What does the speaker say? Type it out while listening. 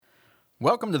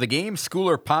Welcome to the Game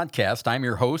Schooler Podcast. I'm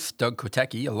your host, Doug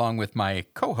Kotecki, along with my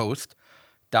co-host,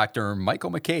 Dr. Michael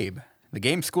McCabe. The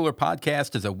Game Schooler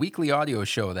Podcast is a weekly audio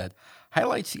show that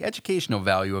highlights the educational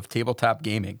value of tabletop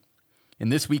gaming. In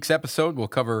this week's episode, we'll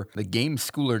cover the Game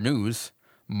Schooler news,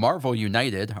 Marvel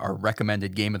United, our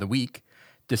recommended game of the week,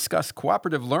 discuss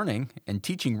cooperative learning and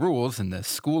teaching rules in the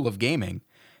School of Gaming,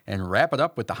 and wrap it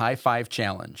up with the High Five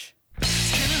Challenge.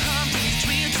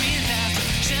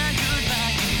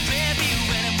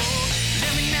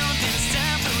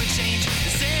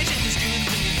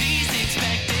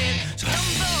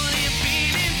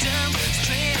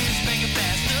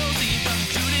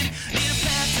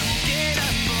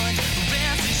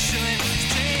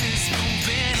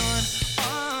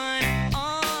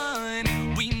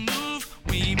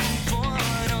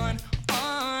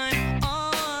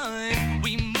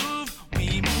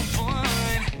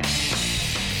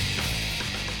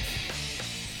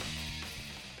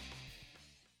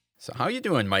 So how you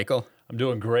doing, Michael? I'm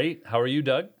doing great. How are you,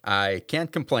 Doug? I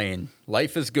can't complain.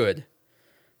 Life is good.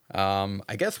 I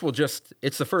guess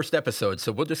it's the first episode,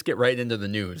 so we'll just get right into the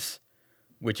news,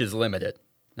 which is limited.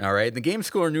 All right, the Game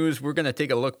Schooler news, we're going to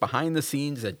take a look behind the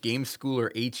scenes at Game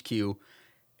Schooler HQ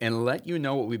and let you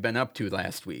know what we've been up to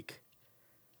last week.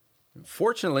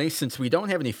 Fortunately, since we don't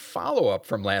have any follow-up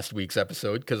from last week's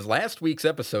episode, because last week's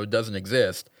episode doesn't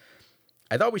exist,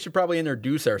 I thought we should probably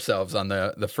introduce ourselves on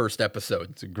the first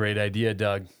episode. It's a great idea,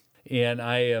 Doug. And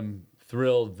I am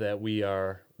thrilled that we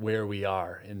are where we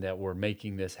are and that we're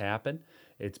making this happen.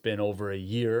 It's been over a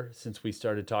year since we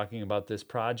started talking about this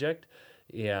project.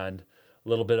 And a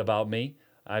little bit about me.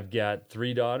 I've got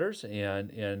 3 daughters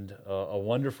and a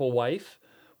wonderful wife,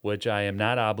 which I am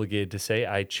not obligated to say.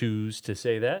 I choose to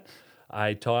say that.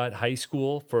 I taught high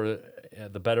school for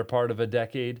the better part of a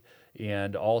decade,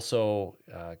 and also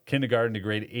kindergarten to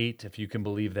grade 8, if you can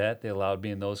believe that. They allowed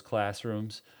me in those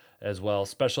classrooms as well.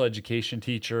 Special education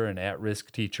teacher and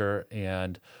at-risk teacher,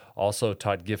 and also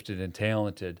taught gifted and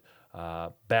talented.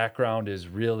 Background is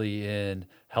really in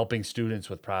helping students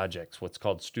with projects, what's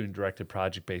called student-directed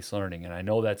project-based learning. And I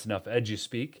know that's enough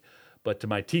edu-speak, but to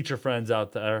my teacher friends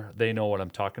out there, they know what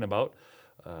I'm talking about.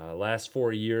 Last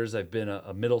 4 years, I've been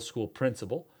a middle school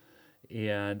principal,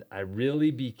 and I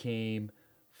really became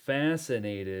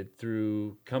fascinated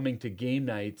through coming to game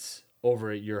nights over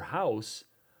at your house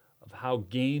of how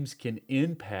games can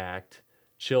impact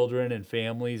children and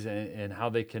families and how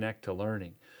they connect to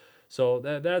learning. So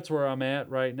that's where I'm at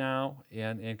right now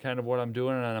and kind of what I'm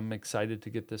doing, and I'm excited to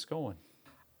get this going.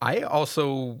 I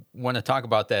also want to talk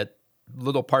about that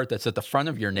little part that's at the front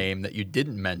of your name that you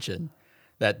didn't mention,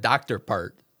 that doctor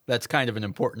part. That's kind of an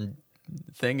important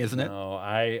thing, isn't it? No,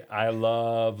 I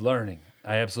love learning.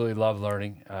 I absolutely love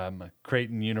learning. I'm a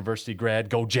Creighton University grad.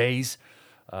 Go Jays.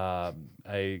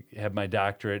 I have my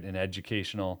doctorate in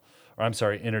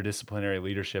interdisciplinary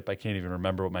leadership. I can't even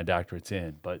remember what my doctorate's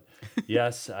in. But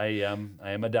yes, I am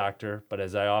a doctor. But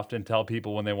as I often tell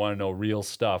people when they want to know real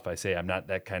stuff, I say I'm not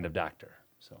that kind of doctor.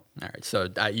 So. All right. So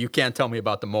you can't tell me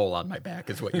about the mole on my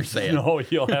back is what you're saying. No,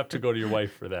 you'll have to go to your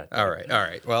wife for that. All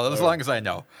right. Well, as long as I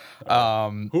know.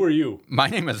 Who are you? My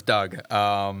name is Doug.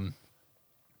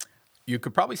 You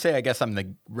could probably say, I guess, I'm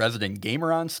the resident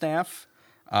gamer on staff.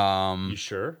 You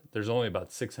sure? There's only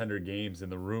about 600 games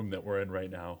in the room that we're in right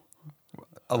now.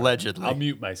 Allegedly. I'll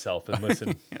mute myself and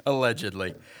listen.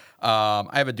 Allegedly.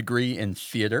 I have a degree in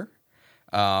theater,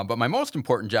 but my most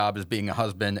important job is being a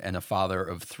husband and a father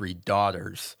of 3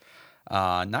 daughters.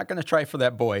 Not going to try for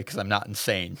that boy because I'm not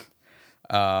insane.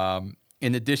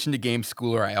 In addition to Game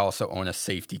Schooler, I also own a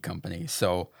safety company.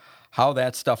 So how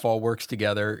that stuff all works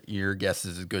together, your guess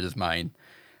is as good as mine.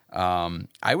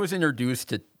 I was introduced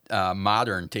to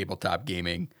modern tabletop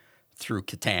gaming through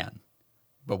Catan.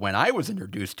 But when I was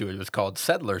introduced to it, it was called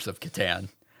Settlers of Catan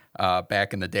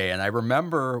back in the day. And I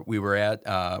remember we went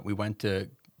to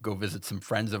go visit some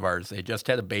friends of ours. They just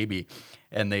had a baby,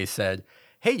 and they said,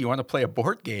 "Hey, you want to play a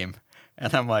board game?"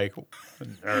 And I'm like,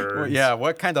 well, yeah,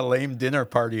 what kind of lame dinner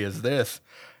party is this?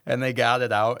 And they got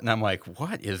it out, and I'm like,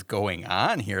 what is going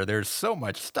on here? There's so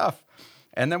much stuff.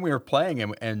 And then we were playing,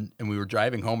 and we were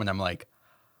driving home, and I'm like,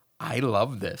 I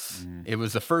love this. It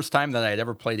was the first time that I had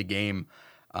ever played a game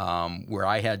where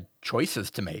I had choices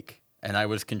to make, and I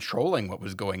was controlling what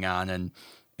was going on.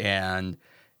 And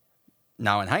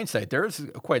now in hindsight, there's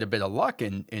quite a bit of luck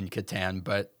in Catan,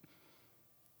 but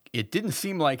it didn't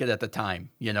seem like it at the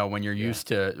time, when you're used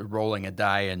to rolling a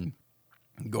die and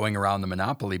going around the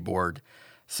Monopoly board.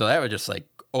 So that would just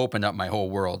open up my whole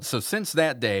world. So since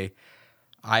that day,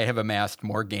 I have amassed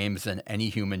more games than any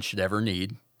human should ever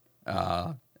need.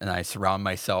 And I surround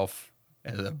myself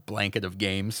as a blanket of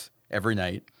games every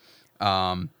night.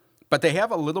 but they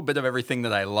have a little bit of everything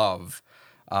that I love.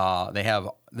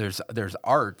 There's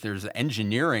art, there's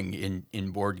engineering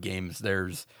in board games.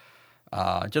 There's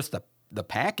just the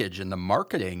package and the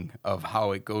marketing of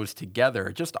how it goes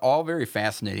together. Just all very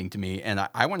fascinating to me, and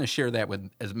I want to share that with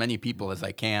as many people as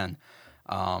I can.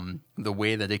 The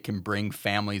way that it can bring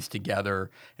families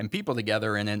together and people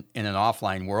together in an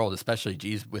offline world, especially,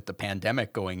 with the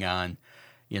pandemic going on.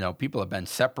 People have been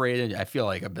separated. I feel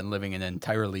like I've been living an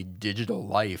entirely digital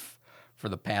life for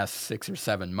the past 6 or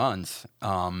 7 months.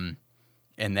 And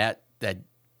that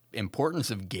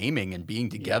importance of gaming and being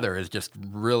together has just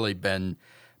really been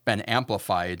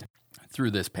amplified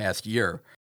through this past year.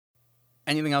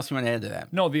 Anything else you want to add to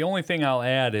that? No, the only thing I'll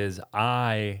add is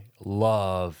I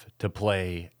love to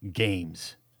play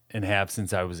games and have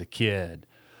since I was a kid.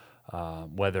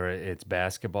 Whether it's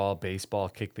basketball, baseball,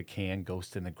 kick the can,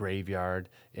 ghost in the graveyard.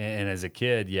 And as a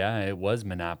kid, it was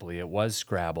Monopoly, it was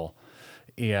Scrabble.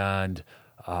 And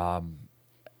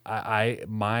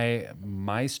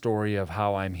my story of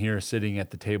how I'm here sitting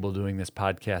at the table doing this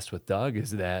podcast with Doug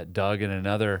is that Doug and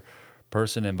another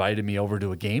person invited me over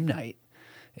to a game night.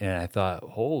 And I thought,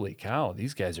 holy cow,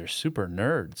 these guys are super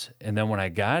nerds. And then when I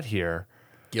got here,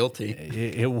 guilty.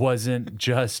 It wasn't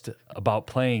just about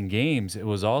playing games. It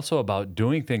was also about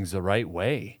doing things the right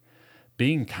way,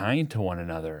 being kind to one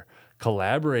another,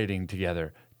 collaborating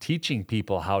together, teaching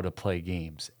people how to play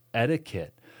games,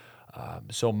 etiquette.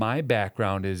 So my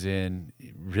background is in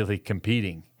really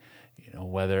competing,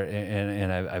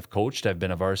 and I've coached. I've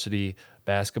been a varsity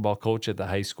basketball coach at the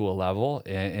high school level,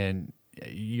 and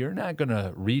you're not going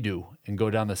to redo and go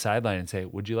down the sideline and say,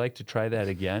 would you like to try that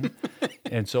again?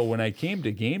 And so when I came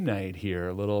to game night here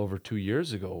a little over 2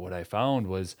 years ago, what I found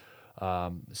was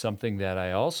something that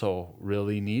I also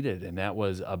really needed, and that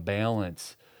was a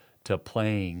balance to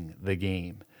playing the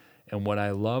game. And what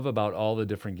I love about all the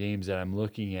different games that I'm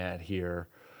looking at here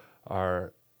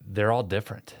are they're all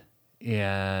different.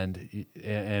 And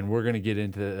we're going to get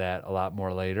into that a lot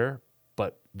more later.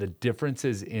 But the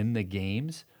differences in the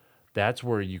games, that's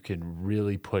where you can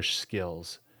really push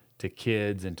skills to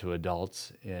kids and to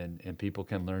adults, and people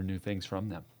can learn new things from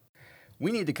them.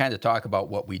 We need to kind of talk about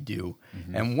what we do.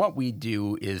 Mm-hmm. And what we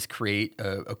do is create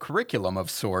a curriculum of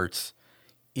sorts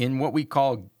in what we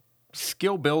call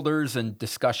skill builders and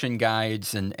discussion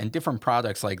guides and different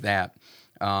products like that.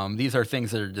 These are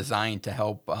things that are designed to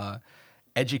help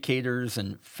educators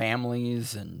and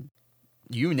families and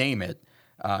you name it,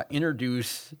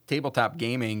 introduce tabletop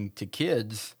gaming to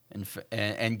kids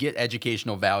and get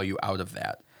educational value out of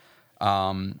that.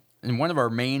 And one of our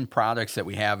main products that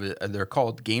we have, they're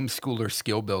called Game Schooler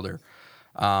Skill Builder,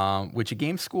 which a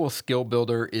Game School Skill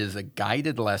Builder is a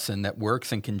guided lesson that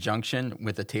works in conjunction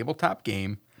with a tabletop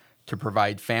game to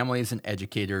provide families and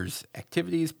educators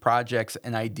activities, projects,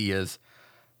 and ideas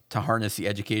to harness the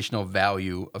educational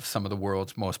value of some of the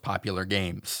world's most popular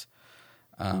games.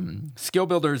 Skill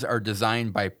builders are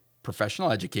designed by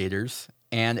professional educators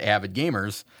and avid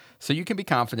gamers, so you can be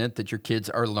confident that your kids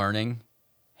are learning,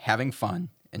 having fun,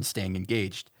 and staying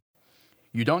engaged.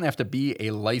 You don't have to be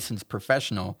a licensed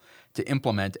professional to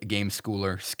implement a Game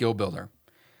Schooler Skill Builder.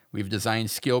 We've designed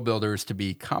skill builders to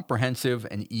be comprehensive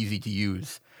and easy to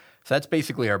use. So that's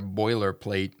basically our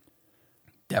boilerplate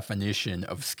definition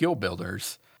of skill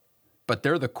builders, but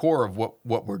they're the core of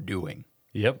what we're doing.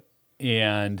 Yep.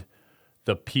 And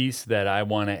the piece that I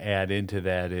want to add into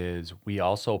that is we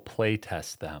also play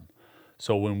test them.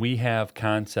 So when we have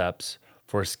concepts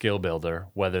for a skill builder,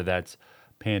 whether that's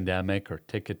Pandemic or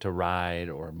Ticket to Ride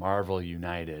or Marvel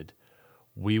United,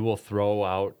 we will throw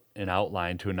out an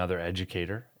outline to another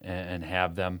educator and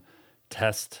have them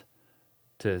test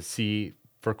to see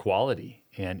for quality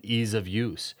and ease of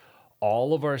use.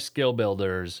 All of our skill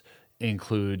builders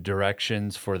include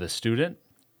directions for the student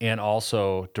and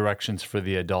also directions for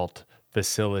the adult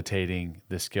facilitating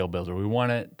the skill builder. We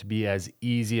want it to be as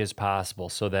easy as possible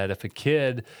so that if a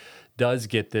kid does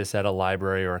get this at a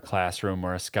library or a classroom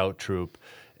or a scout troop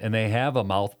and they have a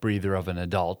mouth breather of an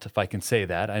adult, if I can say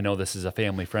that, I know this is a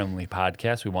family-friendly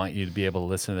podcast. We want you to be able to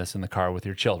listen to this in the car with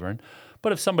your children.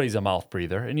 But if somebody's a mouth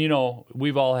breather, and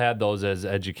we've all had those as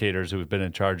educators who've been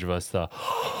in charge of us,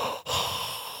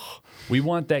 we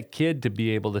want that kid to be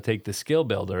able to take the skill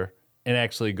builder and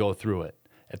actually go through it.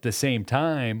 At the same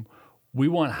time, we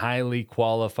want highly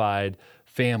qualified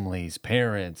families,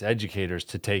 parents, educators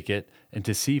to take it and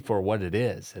to see for what it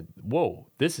is. Whoa,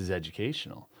 this is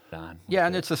educational. Yeah,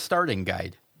 and it's a starting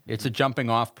guide. It's a jumping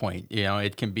off point.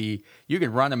 It can be, you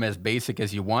can run them as basic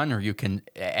as you want, or you can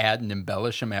add and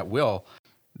embellish them at will.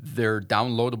 They're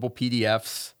downloadable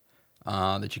PDFs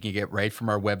that you can get right from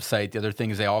our website. The other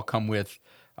things, they all come with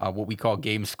what we call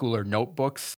Game Schooler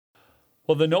notebooks.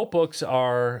 Well, the notebooks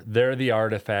they're the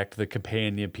artifact, the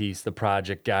companion piece, the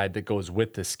project guide that goes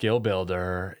with the skill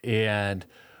builder. And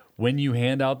when you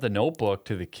hand out the notebook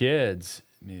to the kids,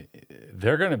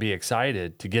 they're going to be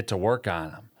excited to get to work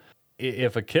on them.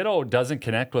 If a kiddo doesn't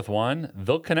connect with one,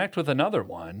 they'll connect with another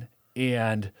one.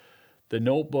 And the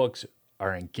notebooks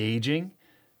are engaging.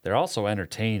 They're also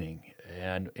entertaining.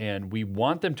 And we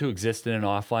want them to exist in an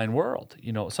offline world.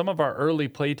 You know, some of our early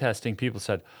playtesting people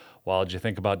said, well, did you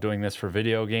think about doing this for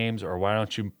video games? Or why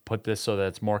don't you put this so that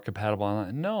it's more compatible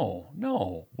online?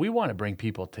 No. We want to bring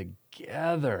people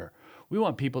together. We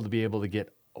want people to be able to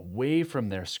get away from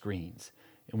their screens.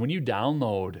 And when you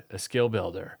download a skill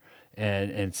builder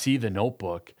and see the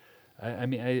notebook,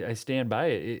 I stand by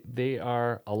it. They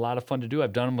are a lot of fun to do.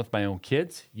 I've done them with my own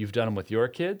kids. You've done them with your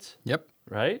kids. Yep.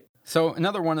 Right? So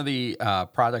another one of the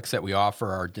products that we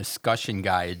offer are discussion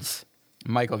guides.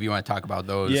 Michael, if you want to talk about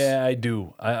those. Yeah, I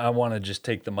do. I want to just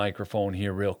take the microphone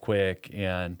here real quick.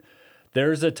 And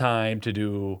there's a time to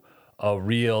do a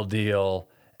real deal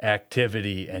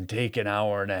activity and take an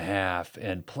hour and a half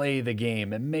and play the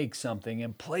game and make something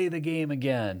and play the game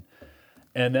again.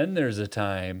 And then there's a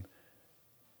time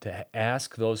to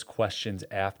ask those questions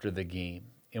after the game.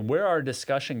 And where our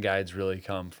discussion guides really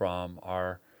come from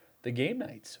are the game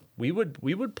nights. We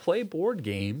would play board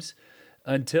games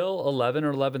until 11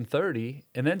 or 11:30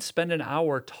 and then spend an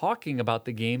hour talking about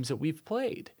the games that we've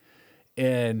played.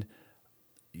 And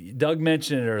Doug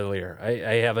mentioned it earlier.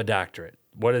 I have a doctorate.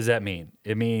 What does that mean?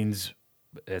 It means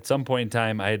at some point in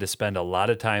time, I had to spend a lot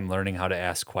of time learning how to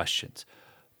ask questions.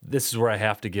 This is where I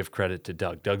have to give credit to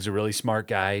Doug. Doug's a really smart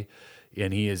guy,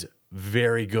 and he is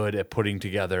very good at putting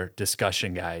together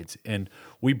discussion guides. And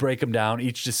we break them down.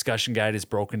 Each discussion guide is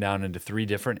broken down into 3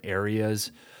 different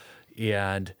areas.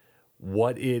 And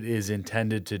what it is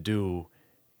intended to do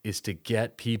is to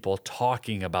get people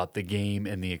talking about the game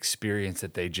and the experience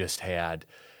that they just had.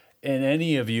 And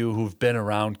any of you who've been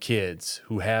around kids,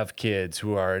 who have kids,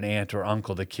 who are an aunt or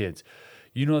uncle to kids,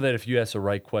 you know that if you ask the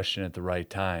right question at the right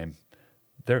time,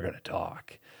 they're going to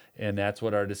talk. And that's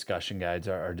what our discussion guides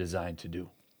are designed to do.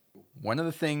 One of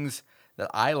the things that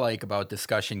I like about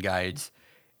discussion guides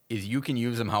is you can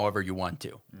use them however you want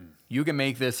to. You can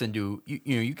make this into,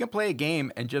 you can play a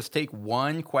game and just take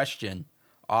one question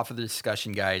off of the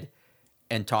discussion guide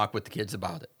and talk with the kids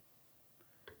about it.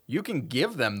 You can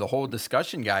give them the whole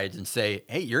discussion guides and say,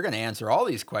 hey, you're going to answer all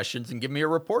these questions and give me a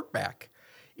report back.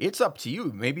 It's up to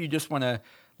you. Maybe you just want to,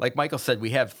 like Michael said,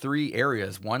 we have 3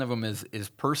 areas. One of them is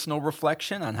personal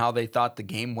reflection on how they thought the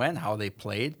game went, how they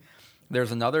played.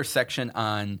 There's another section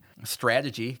on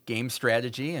strategy, game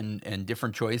strategy, and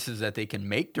different choices that they can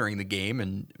make during the game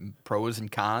and pros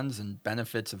and cons and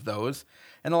benefits of those.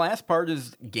 And the last part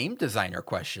is game designer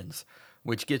questions,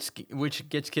 which gets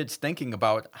kids thinking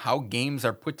about how games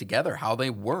are put together, how they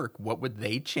work, what would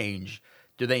they change?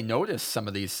 Do they notice some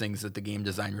of these things that the game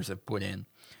designers have put in?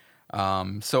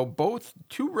 So both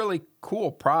 2 really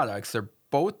cool products. They're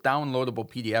both downloadable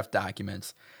PDF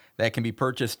documents that can be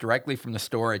purchased directly from the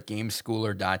store at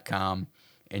gameschooler.com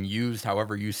and used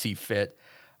however you see fit.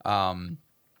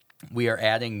 We are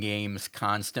adding games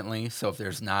constantly, so if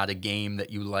there's not a game that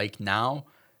you like now,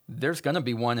 there's going to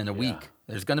be one in a week.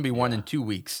 There's going to be one in 2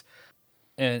 weeks.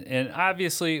 And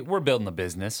obviously, we're building the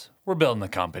business. We're building the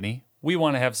company. We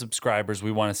want to have subscribers.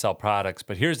 We want to sell products.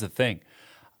 But here's the thing.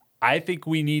 I think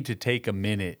we need to take a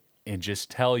minute and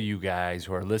just tell you guys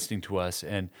who are listening to us,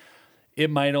 and it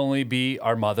might only be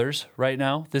our mothers right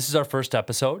now. This is our first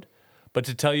episode, but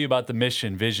to tell you about the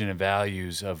mission, vision, and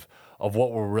values of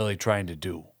what we're really trying to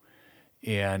do.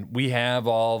 And we have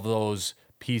all of those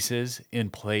pieces in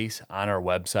place on our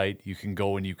website. You can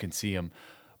go and you can see them.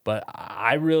 But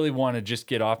I really want to just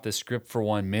get off the script for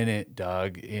 1 minute,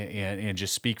 Doug, and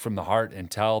just speak from the heart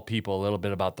and tell people a little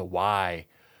bit about the why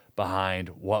behind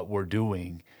what we're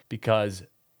doing. Because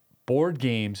board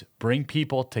games bring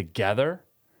people together.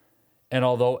 And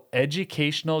although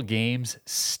educational games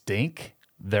stink,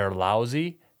 they're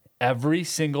lousy, every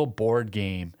single board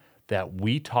game that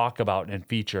we talk about and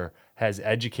feature has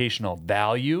educational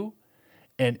value.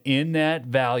 And in that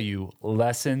value,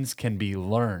 lessons can be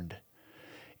learned.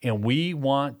 And we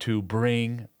want to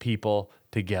bring people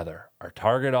together. Our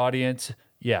target audience,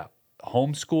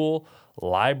 homeschool,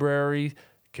 library,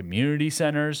 community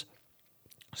centers,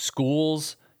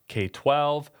 schools,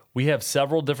 K-12. We have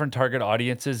several different target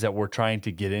audiences that we're trying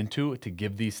to get into to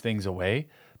give these things away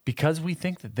because we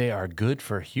think that they are good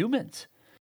for humans.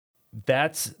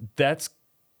 That's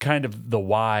kind of the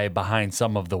why behind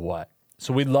some of the what.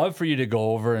 So we'd love for you to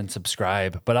go over and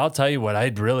subscribe, but I'll tell you what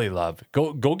I'd really love.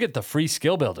 Go get the free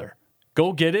skill builder.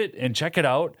 Go get it and check it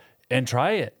out and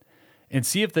try it. and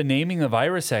see if the naming the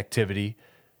virus activity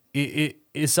it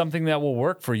is something that will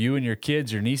work for you and your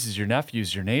kids, your nieces, your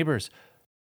nephews, your neighbors.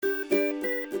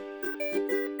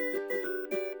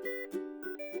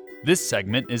 This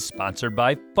segment is sponsored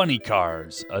by Funny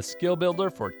Cars, a skill builder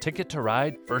for Ticket to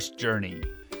Ride First Journey.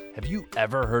 Have you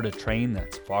ever heard a train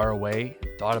that's far away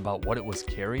and thought about what it was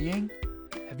carrying?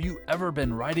 Have you ever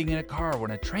been riding in a car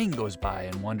when a train goes by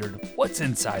and wondered what's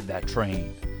inside that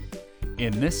train?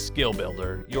 In this skill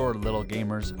builder, your little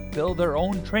gamers build their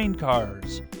own train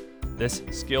cars. This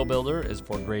skill builder is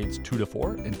for grades 2 to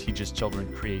 4 and teaches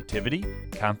children creativity,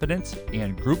 confidence,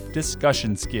 and group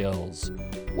discussion skills.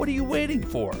 What are you waiting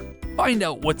for? Find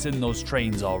out what's in those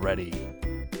trains already.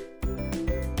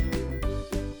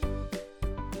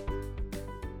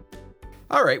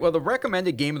 All right, well, the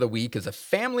recommended game of the week is a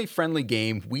family-friendly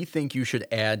game we think you should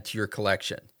add to your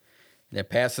collection. And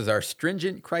it passes our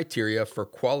stringent criteria for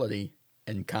quality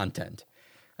and content.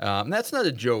 That's not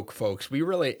a joke, folks.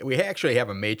 We actually have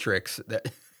a matrix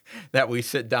that we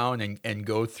sit down and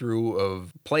go through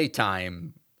of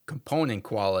playtime, component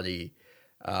quality,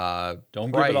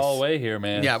 Don't price. give it all away here,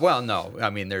 man. Yeah, well, no. I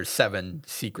mean, there's 7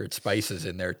 secret spices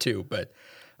in there too. But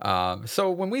so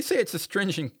when we say it's a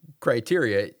stringent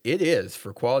criteria, it is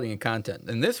for quality and content.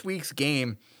 And this week's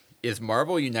game is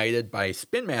Marvel United by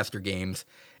Spin Master Games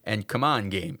and Come On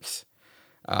Games.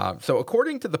 So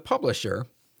according to the publisher,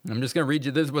 I'm just going to read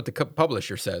you, this is what the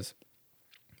publisher says.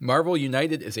 Marvel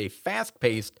United is a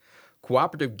fast-paced,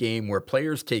 cooperative game where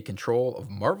players take control of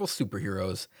Marvel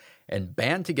superheroes and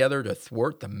band together to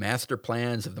thwart the master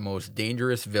plans of the most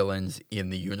dangerous villains in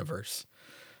the universe.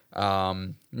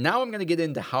 Now I'm going to get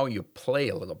into how you play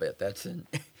a little bit. That's an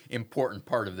important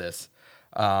part of this.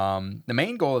 The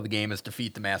main goal of the game is to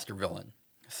defeat the master villain,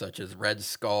 such as Red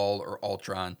Skull or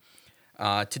Ultron.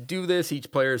 To do this,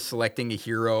 each player is selecting a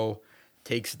hero,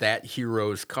 takes that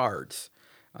hero's cards.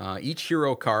 Each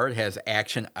hero card has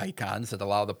action icons that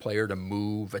allow the player to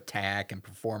move, attack, and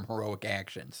perform heroic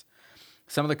actions.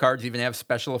 Some of the cards even have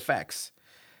special effects.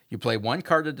 You play one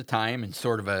card at a time in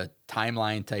sort of a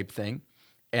timeline type thing,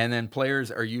 and then players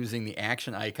are using the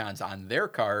action icons on their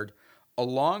card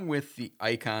along with the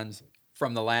icons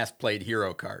from the last played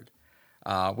hero card,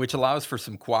 which allows for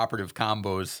some cooperative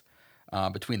combos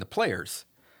between the players.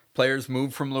 Players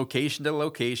move from location to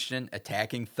location,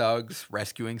 attacking thugs,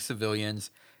 rescuing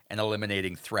civilians, and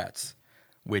eliminating threats,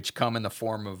 which come in the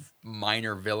form of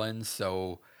minor villains.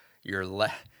 So your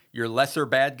lesser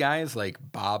bad guys, like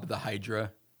Bob the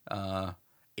Hydra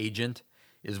agent,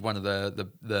 is one of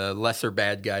the lesser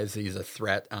bad guys. He's a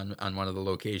threat on one of the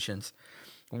locations.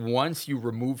 Once you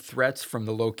remove threats from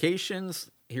the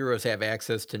locations, heroes have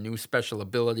access to new special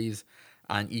abilities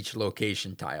on each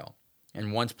location tile.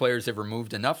 And once players have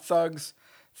removed enough thugs,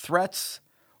 threats,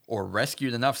 or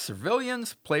rescued enough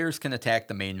civilians, players can attack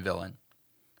the main villain.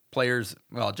 Players,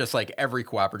 well, just like every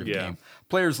cooperative game,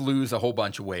 players lose a whole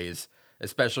bunch of ways,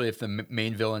 especially if the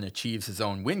main villain achieves his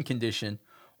own win condition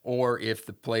or if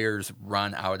the players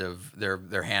run out of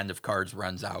their hand of cards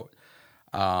runs out.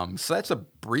 So that's a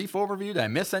brief overview. Did I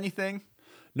miss anything?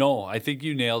 No, I think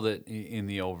you nailed it in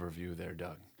the overview there,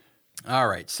 Doug. All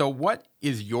right. So what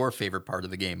is your favorite part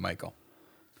of the game, Michael?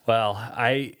 Well,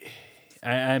 I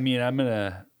mean, I'm going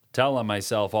to tell on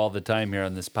myself all the time here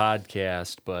on this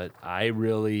podcast, but I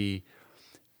really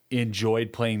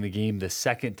enjoyed playing the game the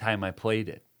second time I played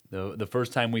it. The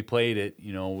first time we played it,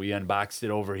 we unboxed it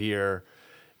over here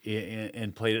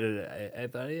and played it. I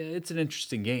thought it's an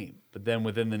interesting game. But then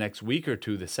within the next week or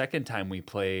two, the second time we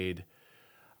played,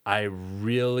 I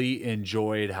really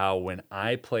enjoyed how when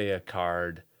I play a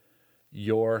card,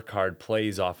 your card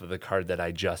plays off of the card that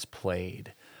I just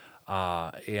played.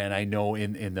 And I know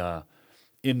in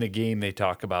the game they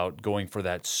talk about going for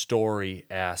that story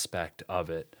aspect of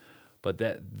it, but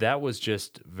that was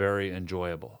just very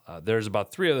enjoyable. There's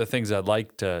about 3 other things I'd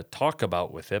like to talk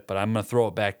about with it, but I'm going to throw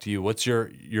it back to you. What's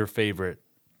your favorite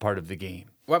part of the game?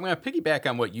 Well, I'm going to piggyback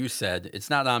on what you said. It's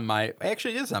not on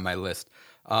actually it is on my list.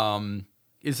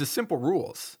 Is the simple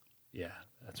rules. Yeah,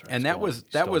 that's right. And that was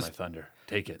my thunder.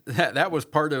 Take it. That was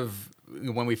part of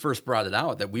when we first brought it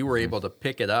out, that we were able to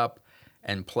pick it up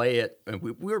and play it. And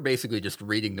we were basically just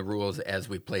reading the rules as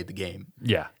we played the game.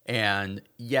 Yeah. And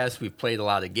yes, we've played a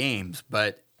lot of games,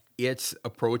 but it's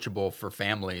approachable for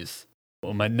families.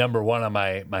 Well, my number 1 on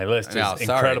my list is sorry.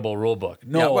 Incredible Rule Book.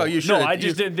 No, Yeah, well, you should. I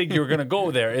just didn't think you were going to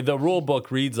go there. The rule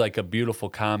book reads like a beautiful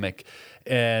comic,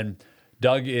 and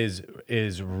Doug is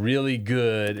really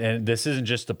good, and this isn't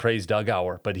just the praise Doug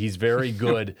hour, but he's very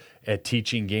good at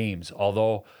teaching games.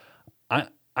 Although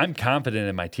I'm confident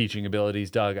in my teaching abilities,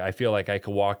 Doug. I feel like I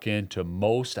could walk into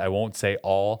most, I won't say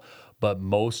all, but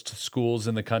most schools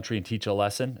in the country teach a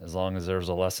lesson, as long as there's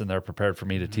a lesson they're prepared for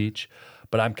me to teach.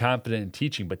 But I'm confident in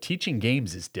teaching. But teaching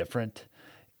games is different.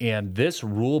 And this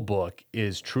rule book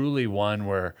is truly one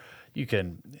where you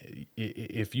can,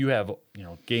 if you have,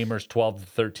 gamers 12 to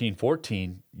 13,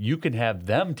 14, you can have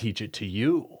them teach it to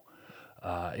you.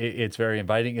 It's very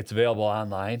inviting. It's available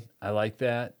online. I like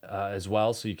that as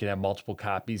well. So you can have multiple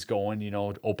copies going,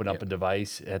 open up a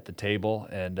device at the table.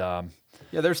 And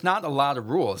there's not a lot of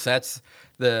rules. That's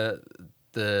the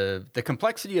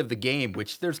complexity of the game,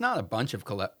 which there's not a bunch of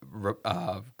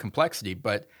complexity,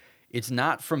 but it's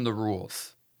not from the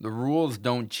rules. The rules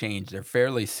don't change. They're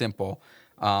fairly simple,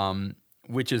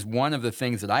 which is one of the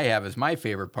things that I have as my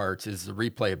favorite parts is the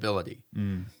replayability.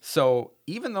 So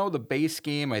even though the base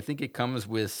game, I think it comes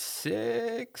with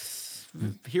 6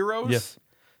 heroes,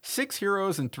 6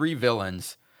 heroes and 3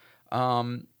 villains.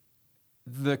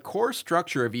 The core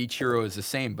structure of each hero is the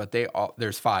same, but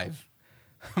there's 5.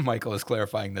 Michael is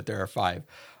clarifying that there are 5.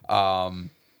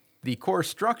 The core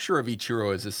structure of each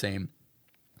hero is the same,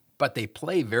 but they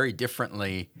play very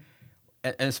differently.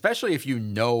 And especially if you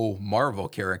know Marvel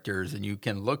characters and you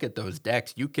can look at those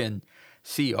decks, you can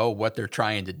see, what they're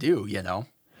trying to do,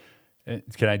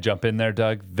 Can I jump in there,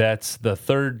 Doug? That's the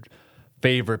third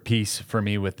favorite piece for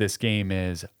me with this game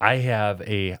is I have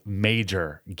a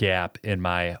major gap in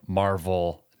my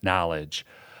Marvel knowledge.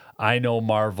 I know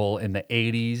Marvel in the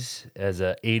 80s as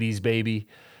a 80s baby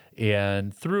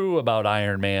and through about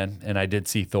Iron Man, and I did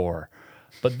see Thor.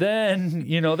 But then,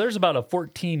 there's about a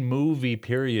 14 movie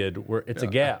period where it's a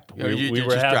gap. We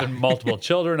were having multiple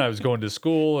children. I was going to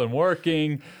school and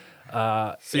working.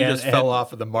 So you just fell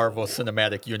off of the Marvel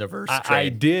Cinematic Universe train. I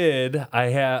did.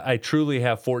 I truly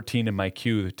have 14 in my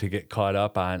queue to get caught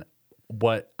up on.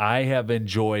 What I have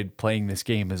enjoyed playing this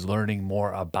game is learning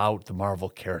more about the Marvel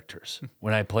characters.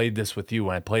 When I played this with you,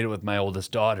 when I played it with my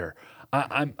oldest daughter,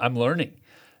 I'm learning.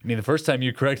 I mean, the first time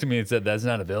you corrected me and said, that's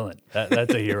not a villain.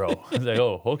 That's a hero. I was like,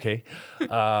 oh, okay.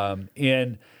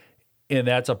 And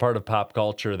that's a part of pop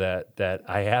culture that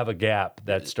I have a gap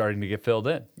that's starting to get filled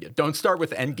in. Yeah, don't start with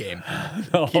Endgame.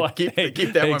 No, keep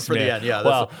that one for the end. Yeah,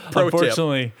 well, that's a pro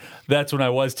unfortunately, tip. That's when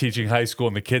I was teaching high school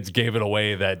and the kids gave it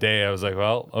away that day. I was like,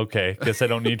 well, okay, guess I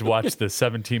don't need to watch the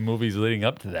 17 movies leading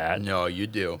up to that. No, you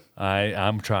do.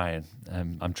 I'm trying.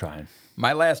 I'm trying.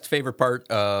 My last favorite part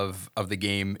of the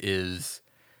game is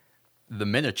the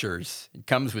miniatures. It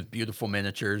comes with beautiful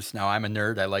miniatures. Now, I'm a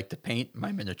nerd. I like to paint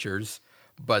my miniatures.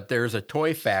 But there's a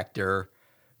toy factor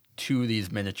to these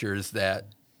miniatures that,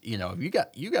 you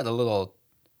got a little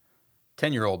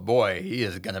 10-year-old boy, he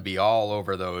is going to be all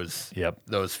over those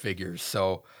figures.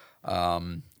 So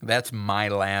that's my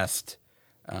last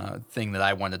thing that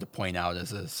I wanted to point out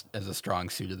as a strong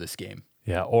suit of this game.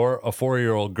 Yeah, or a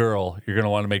 4-year-old girl, you're going to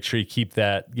want to make sure you keep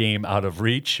that game out of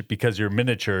reach because your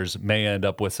miniatures may end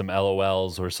up with some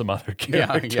LOLs or some other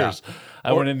characters. Yeah.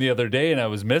 I went in the other day and I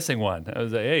was missing one. I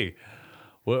was like, hey,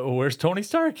 where's Tony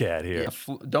Stark at here?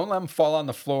 Yeah, don't let him fall on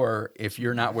the floor if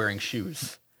you're not wearing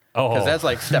shoes. Because that's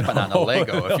like stepping on a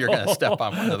Lego if you're going to step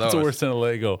on one of those. It's worse than a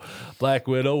Lego. Black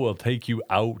Widow will take you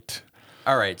out.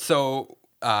 All right, so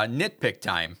nitpick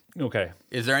time. Okay.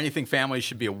 Is there anything families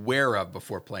should be aware of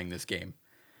before playing this game?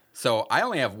 So I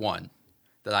only have one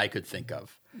that I could think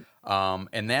of.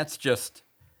 And that's just,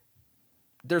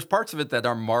 there's parts of it that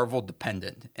are Marvel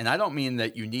dependent. And I don't mean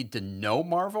that you need to know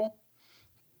Marvel,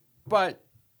 but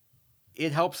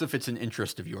it helps if it's an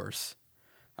interest of yours.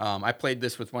 I played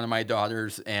this with one of my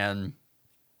daughters, and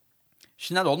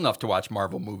she's not old enough to watch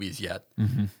Marvel movies yet.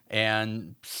 Mm-hmm.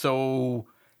 And so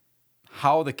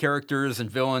how the characters and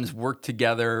villains work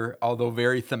together, although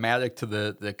very thematic to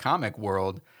the comic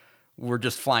world, were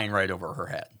just flying right over her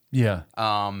head. Yeah.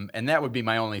 And that would be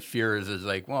my only fear is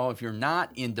like, well, if you're not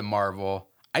into Marvel,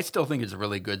 I still think it's a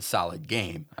really good, solid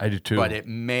game. I do too. But it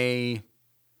may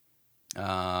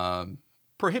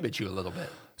prohibit you a little bit.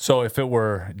 So if it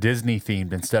were Disney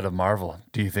themed instead of Marvel,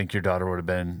 do you think your daughter would have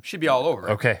been? She'd be all over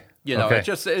it. Okay.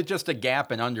 It's just a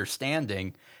gap in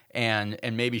understanding, and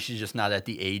maybe she's just not at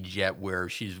the age yet where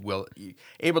she's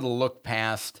able to look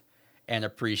past and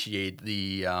appreciate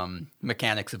the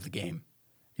mechanics of the game.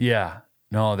 Yeah.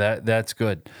 No, that's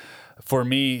good. For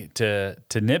me to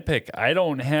nitpick, I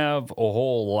don't have a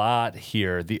whole lot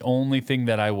here. The only thing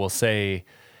that I will say,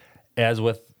 as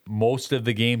with most of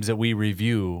the games that we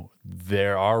review,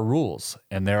 there are rules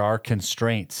and there are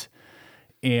constraints.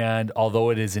 And although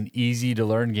it is an easy to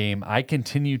learn game, I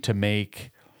continue to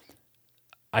make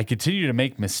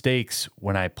mistakes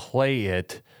when I play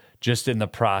it just in the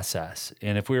process.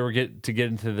 And if we were to get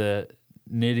into the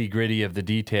nitty-gritty of the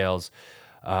details,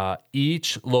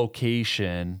 each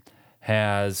location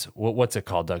has what's it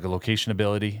called, Doug? A location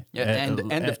ability? Yeah, end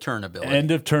of turn ability.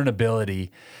 End of turn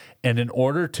ability. And in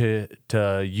order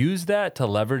to use that, to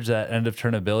leverage that end of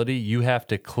turn ability, you have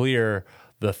to clear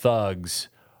the thugs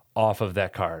off of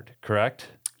that card, correct?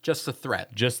 Just the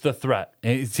threat. Just the threat.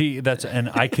 And see,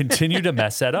 and I continue to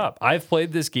mess that up. I've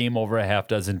played this game over a half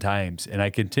dozen times, and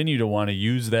I continue to want to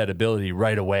use that ability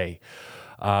right away.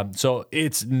 So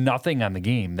it's nothing on the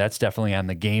game. That's definitely on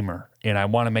the gamer. And I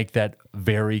want to make that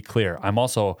very clear. I'm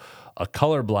also a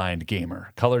colorblind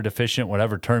gamer, color deficient,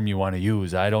 whatever term you want to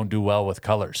use. I don't do well with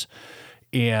colors.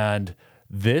 And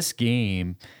this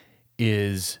game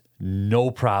is no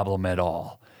problem at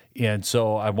all. And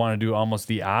so I want to do almost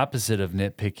the opposite of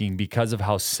nitpicking because of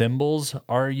how symbols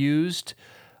are used.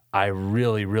 I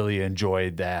really, really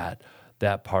enjoyed that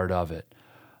part of it.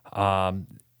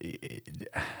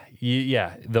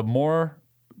 Yeah, the more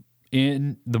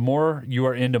you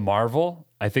are into Marvel,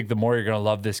 I think the more you're going to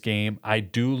love this game. I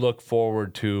do look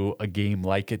forward to a game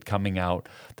like it coming out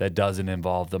that doesn't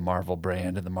involve the Marvel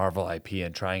brand and the Marvel IP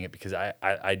and trying it, because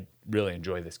I really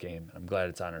enjoy this game. I'm glad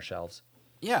it's on our shelves.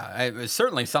 Yeah, it's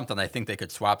certainly something I think they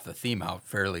could swap the theme out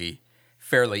fairly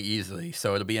easily.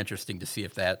 So it'll be interesting to see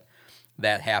if that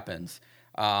happens.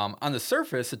 On the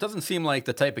surface, it doesn't seem like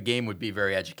the type of game would be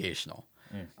very educational.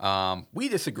 We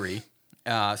disagree.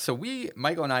 So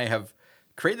Michael and I have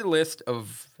created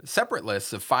separate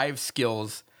lists of 5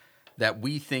 skills that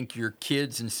we think your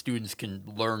kids and students can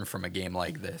learn from a game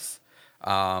like this.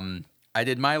 I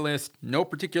did my list, no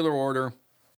particular order.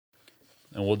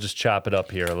 And we'll just chop it up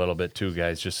here a little bit too,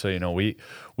 guys, just so you know. We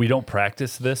don't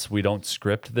practice this. We don't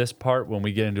script this part when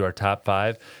we get into our top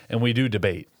 5, and we do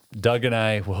debate. Doug and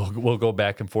I will go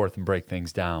back and forth and break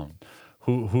things down.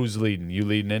 Who's leading? You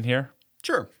leading in here?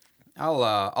 Sure.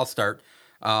 I'll start.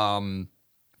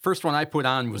 First one I put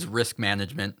on was risk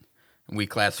management. We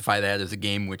classify that as a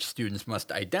game which students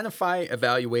must identify,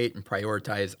 evaluate, and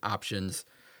prioritize options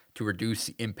to reduce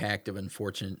the impact of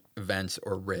unfortunate events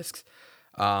or risks.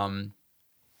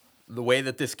 The way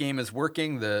that this game is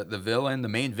working, the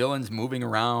main villain's moving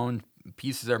around,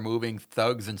 pieces are moving,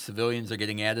 thugs and civilians are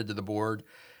getting added to the board,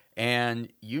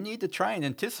 and you need to try and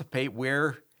anticipate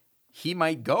where he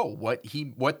might go, what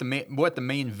the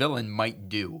main villain might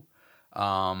do.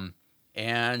 And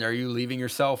are you leaving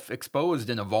yourself exposed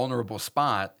in a vulnerable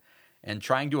spot and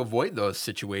trying to avoid those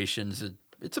situations?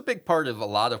 It's a big part of a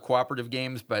lot of cooperative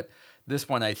games, but this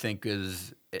one I think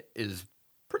is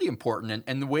pretty important.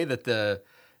 And the way that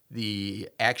the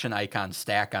action icons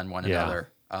stack on one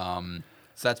another. So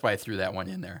that's why I threw that one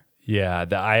in there. Yeah,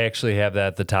 I actually have that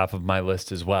at the top of my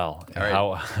list as well. All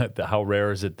right. How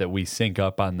rare is it that we sync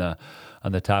up on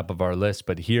the top of our list?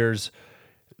 But here's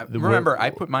remember,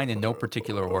 I put mine in no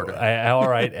particular order. All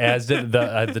right, as did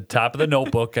at the top of the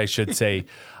notebook, I should say,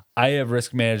 I have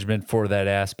risk management for that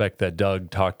aspect that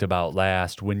Doug talked about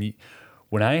last. When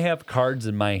I have cards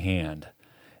in my hand,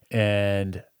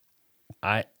 and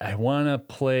I want to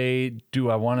play.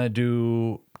 Do I want to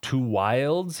do 2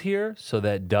 wilds here so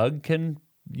that Doug can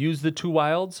use the 2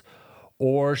 wilds,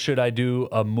 or should I do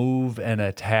a move and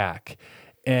attack?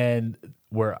 And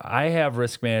where I have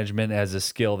risk management as a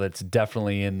skill that's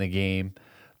definitely in the game,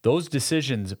 those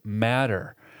decisions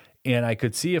matter. And I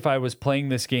could see if I was playing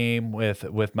this game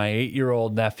with my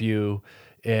 8-year-old nephew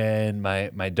and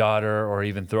my daughter, or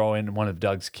even throw in one of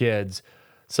Doug's kids,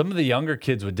 some of the younger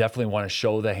kids would definitely want to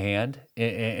show the hand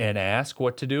and ask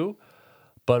what to do.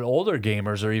 But older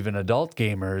gamers, or even adult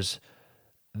gamers,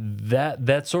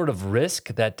 that sort of risk,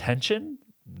 that tension,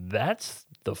 that's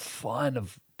the fun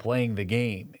of playing the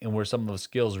game, and where some of those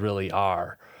skills really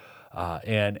are.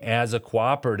 And as a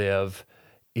cooperative,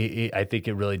 I think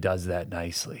it really does that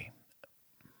nicely.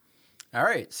 All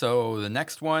right, so the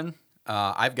next one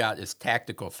I've got is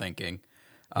tactical thinking.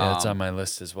 Yeah, it's on my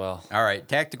list as well. All right,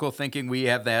 tactical thinking, we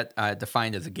have that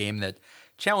defined as a game that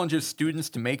challenges students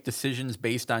to make decisions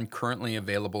based on currently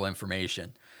available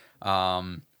information.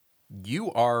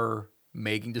 You are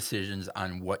making decisions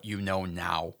on what you know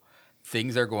now.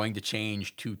 Things are going to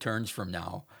change 2 turns from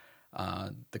now.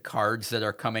 The cards that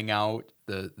are coming out,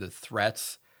 the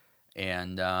threats,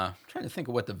 and I'm trying to think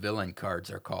of what the villain cards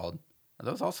are called. Are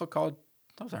those also called?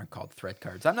 Those aren't called threat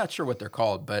cards. I'm not sure what they're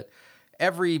called, but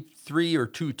every 3 or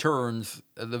 2 turns,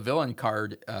 the villain's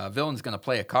going to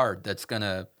play a card that's going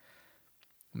to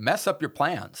mess up your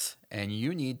plans, and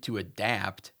you need to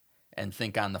adapt and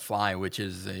think on the fly, which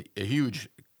is a huge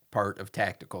part of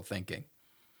tactical thinking.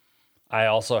 I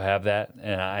also have that,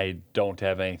 and I don't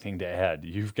have anything to add.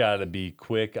 You've got to be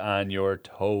quick on your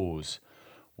toes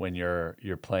when you're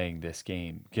playing this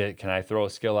game. Can I throw a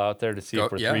skill out there to see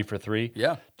if we're 3 for 3?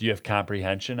 Yeah. Do you have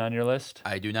comprehension on your list?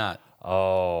 I do not.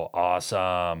 Oh,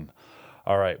 awesome.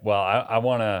 All right. Well, I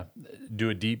want to do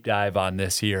a deep dive on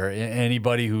this here.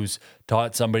 Anybody who's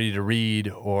taught somebody to read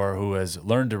or who has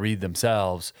learned to read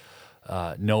themselves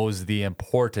knows the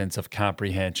importance of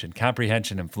comprehension.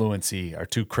 Comprehension and fluency are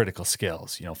two critical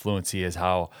skills. Fluency is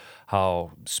how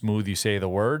smooth you say the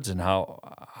words and how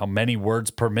many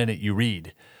words per minute you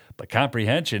read. But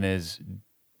comprehension is,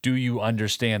 do you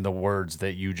understand the words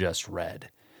that you just read?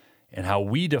 And how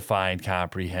we define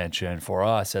comprehension for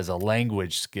us as a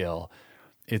language skill,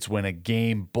 it's when a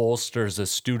game bolsters a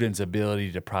student's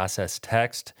ability to process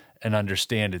text and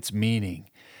understand its meaning.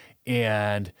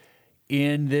 And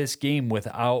in this game, where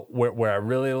I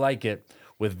really like it,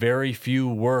 with very few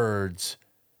words,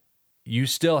 you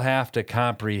still have to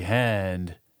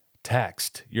comprehend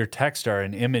text. Your text are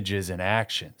in images and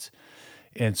actions.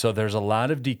 And so there's a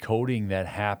lot of decoding that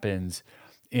happens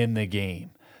in the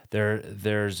game.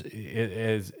 There's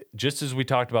just as we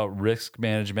talked about risk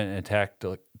management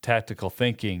and tactical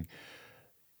thinking,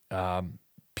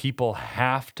 people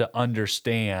have to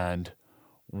understand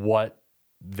what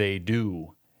they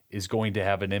do is going to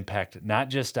have an impact not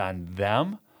just on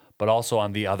them, but also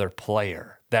on the other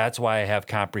player. That's why I have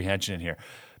comprehension in here.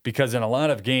 Because in a lot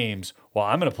of games, well,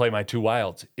 I'm going to play my 2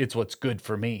 wilds. It's what's good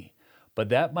for me. But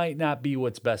that might not be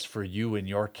what's best for you and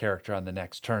your character on the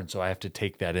next turn, so I have to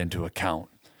take that into account.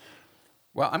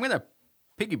 Well, I'm going to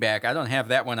piggyback. I don't have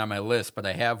that one on my list, but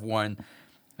I have one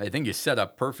I think you set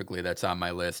up perfectly that's on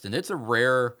my list. And this is a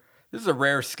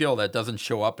rare skill that doesn't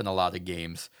show up in a lot of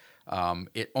games.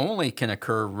 It only can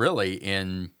occur really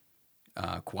in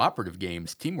cooperative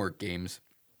games, teamwork games.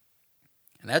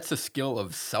 And that's the skill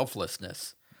of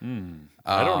selflessness.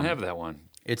 I don't have that one.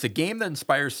 It's a game that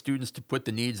inspires students to put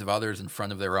the needs of others in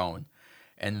front of their own.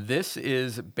 And this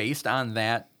is based on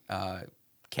that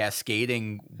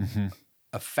cascading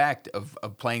effect of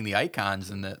playing the icons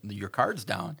and your cards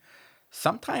down.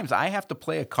 Sometimes I have to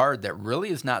play a card that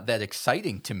really is not that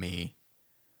exciting to me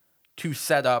to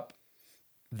set up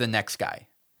the next guy.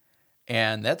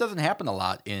 And that doesn't happen a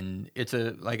lot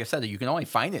like I said, you can only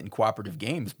find it in cooperative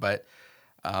games. But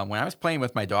when I was playing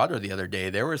with my daughter the other day,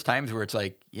 there was times where it's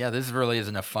like, yeah, this really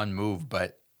isn't a fun move,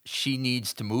 but she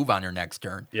needs to move on her next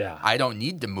turn. Yeah. I don't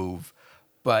need to move,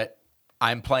 but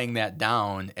I'm playing that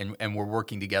down and we're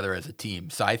working together as a team.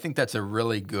 So I think that's a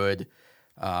really good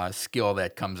skill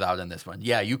that comes out in this one.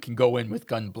 Yeah, you can go in with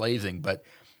gun blazing, but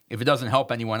if it doesn't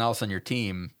help anyone else on your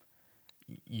team,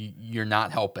 you're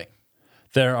not helping.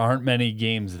 There aren't many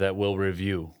games that we'll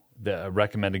review, the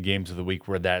recommended games of the week,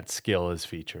 where that skill is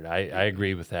featured. I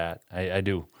agree with that. I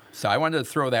do. So I wanted to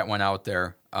throw that one out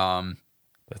there.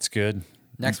 That's good.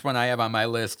 Next one I have on my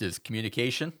list is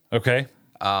communication. Okay.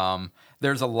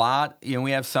 There's a lot,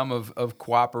 we have some of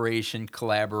cooperation,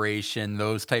 collaboration,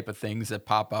 those type of things that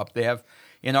pop up.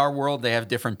 In our world, they have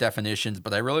different definitions,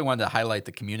 but I really wanted to highlight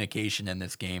the communication in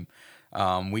this game.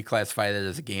 We classify it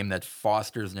as a game that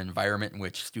fosters an environment in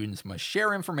which students must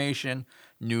share information,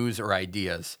 news, or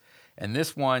ideas. And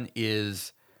this one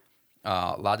is,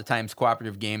 a lot of times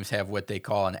cooperative games have what they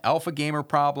call an alpha gamer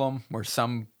problem, where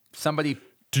somebody...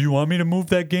 Do you want me to move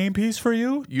that game piece for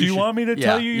you? Do you want me to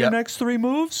tell you your next 3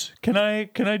 moves? Can I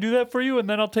do that for you? And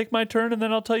then I'll take my turn, and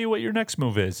then I'll tell you what your next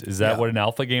move is. Is that what an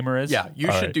alpha gamer is? Yeah, you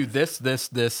should do this,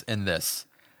 and this.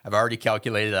 I've already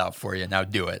calculated it out for you. Now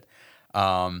do it.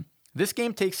 This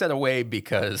game takes that away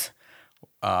because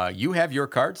you have your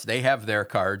cards, they have their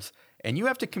cards, and you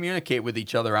have to communicate with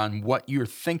each other on what you're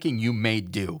thinking you may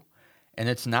do. And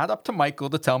it's not up to Michael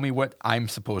to tell me what I'm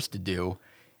supposed to do.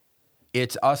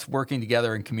 It's us working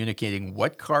together and communicating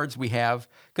what cards we have.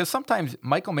 Because sometimes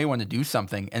Michael may want to do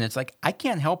something, and it's like, I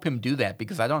can't help him do that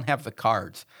because I don't have the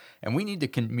cards. And we need to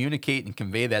communicate and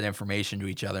convey that information to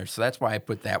each other. So that's why I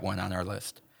put that one on our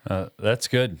list. That's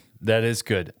good. That is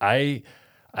good. I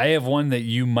have one that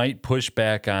you might push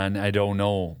back on. I don't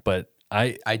know, but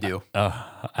I do.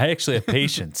 I actually have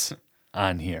patience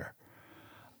on here.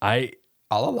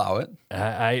 I'll allow it.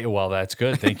 Well, that's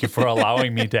good. Thank you for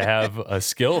allowing me to have a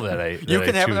skill that I You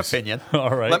can have an opinion.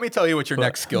 All right. Let me tell you what your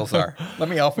next skills are. Let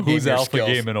me alpha game Who's your alpha skills.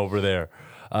 gaming over there?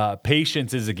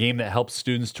 Patience is a game that helps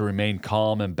students to remain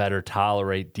calm and better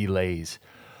tolerate delays.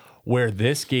 Where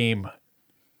this game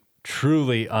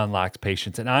truly unlocks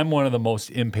patience, and I'm one of the most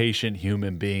impatient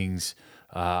human beings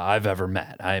I've ever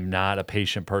met. I'm not a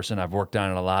patient person. I've worked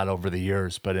on it a lot over the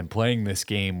years, but in playing this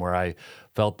game where I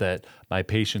felt that my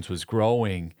patience was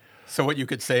growing. So what you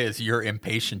could say is you're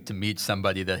impatient to meet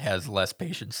somebody that has less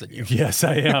patience than you. Yes,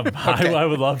 I am. Okay. I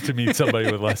would love to meet somebody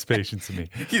with less patience than me.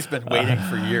 He's been waiting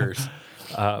for years.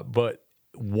 But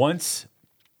once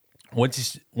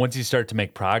you start to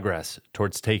make progress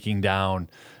towards taking down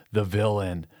the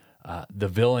villain, the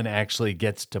villain actually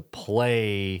gets to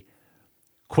play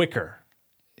quicker.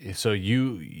 So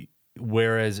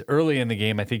whereas early in the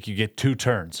game, I think you get 2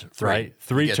 turns, right? You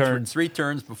 3 get turns. 3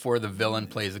 turns before the villain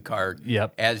plays a card.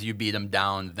 Yep. As you beat him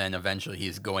down, then eventually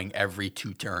he's going every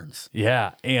 2 turns.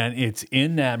 Yeah, and it's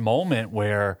in that moment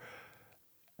where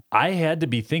I had to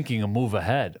be thinking a move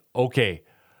ahead. Okay,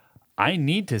 I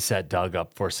need to set Doug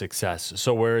up for success.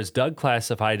 So whereas Doug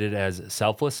classified it as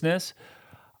selflessness,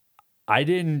 I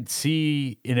didn't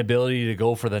see an ability to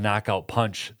go for the knockout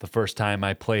punch the first time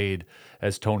I played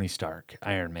as Tony Stark,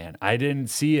 Iron Man. I didn't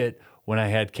see it when I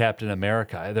had Captain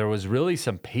America. There was really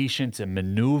some patience and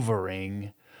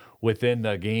maneuvering within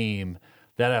the game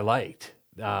that I liked,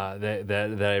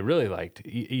 that I really liked.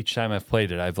 Each time I've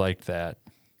played it, I've liked that.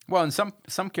 Well, and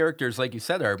some characters, like you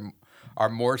said, are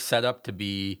more set up to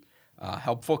be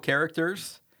helpful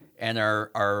characters and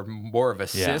are more of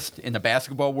assist. In the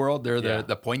basketball world. They're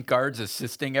the point guards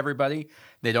assisting everybody.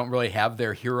 They don't really have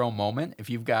their hero moment. If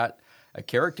you've got a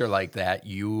character like that,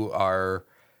 you are,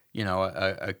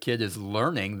 a kid is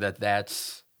learning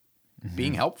that's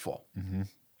being helpful.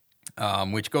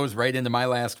 Which goes right into my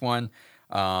last one,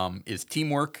 is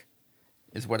teamwork,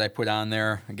 is what I put on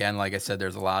there. Again, like I said,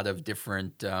 there's a lot of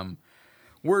different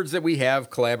words that we have: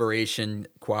 collaboration,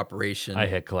 cooperation. I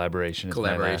had collaboration.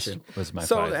 Was my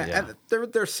so 5. Yeah.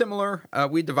 They're similar.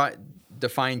 We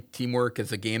define teamwork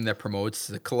as a game that promotes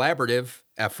the collaborative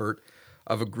effort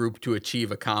of a group to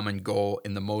achieve a common goal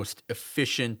in the most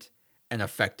efficient and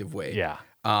effective way. Yeah.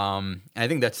 I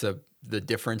think that's the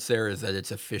difference there, is that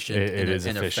it's efficient It is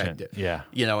and efficient. effective.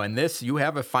 Yeah. In this, you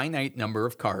have a finite number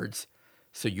of cards,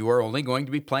 so you are only going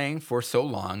to be playing for so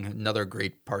long. Another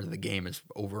great part of the game is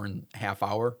over in half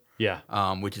hour. Yeah.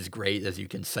 Which is great, as you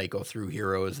can cycle through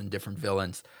heroes and different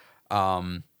villains.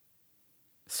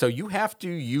 So you have to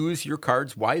use your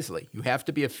cards wisely. You have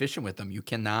to be efficient with them. You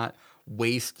cannot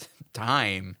waste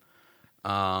time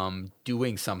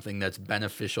doing something that's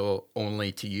beneficial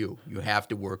only to you. You have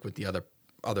to work with the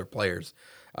other players.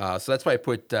 So that's why I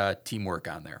put teamwork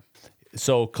on there.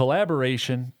 So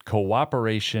collaboration,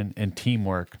 cooperation, and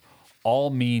teamwork all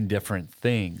mean different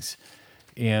things.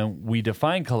 And we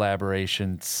define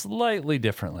collaboration slightly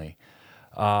differently.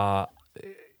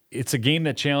 It's a game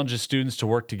that challenges students to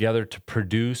work together to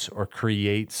produce or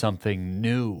create something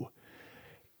new.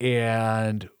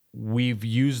 And we've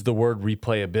used the word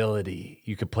replayability.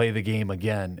 You could play the game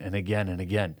again and again and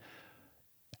again.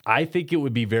 I think it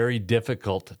would be very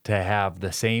difficult to have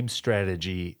the same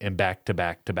strategy in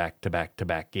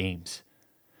back-to-back games.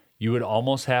 You would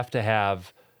almost have to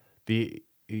have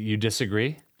you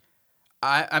disagree?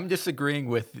 I'm disagreeing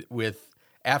with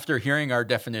after hearing our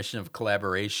definition of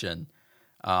collaboration.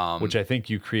 Which I think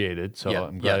you created, so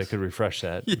I'm glad I could refresh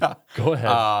that. Yeah. Go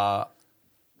ahead.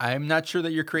 I'm not sure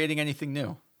that you're creating anything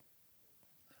new.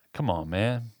 Come on,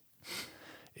 man.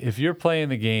 If you're playing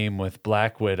the game with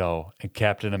Black Widow and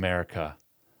Captain America,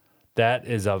 that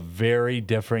is a very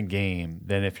different game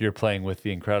than if you're playing with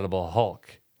the Incredible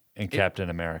Hulk and Captain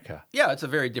America. Yeah, it's a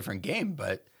very different game,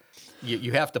 but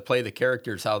you have to play the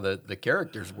characters how the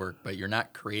characters work, but you're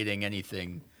not creating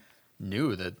anything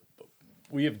new.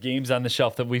 We have games on the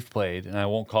shelf that we've played, and I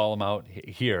won't call them out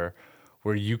here,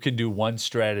 where you can do one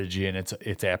strategy and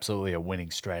it's absolutely a winning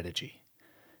strategy.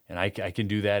 And I can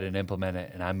do that and implement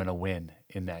it, and I'm going to win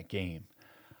in that game.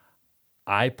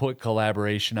 I put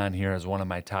collaboration on here as one of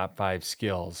my top 5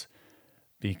 skills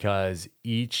because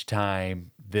each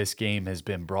time this game has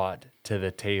been brought to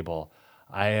the table,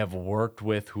 I have worked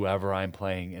with whoever I'm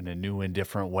playing in a new and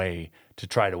different way to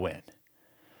try to win.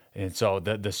 And so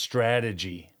the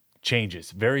strategy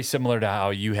changes, very similar to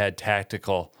how you had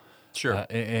tactical, Sure,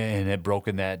 and had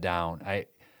broken that down.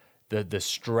 The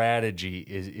strategy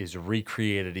is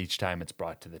recreated each time it's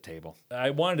brought to the table. I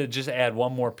wanted to just add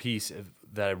one more piece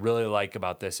that I really like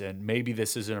about this, and maybe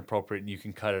this isn't appropriate and you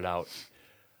can cut it out.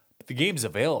 But the game's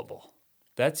available.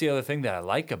 That's the other thing that I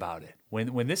like about it.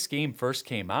 When this game first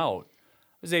came out,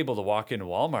 I was able to walk into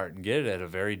Walmart and get it at a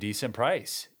very decent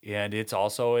price. And it's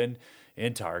also in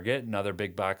Target and other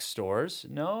big box stores.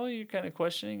 No, you're kind of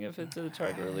questioning if it's a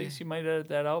Target release. You might edit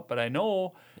that out, but I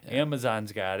know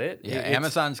Amazon's got it. Yeah,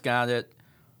 Amazon's got it.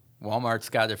 Walmart's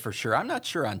got it for sure. I'm not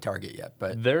sure on Target yet,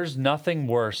 but there's nothing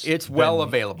worse. It's well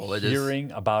available. It is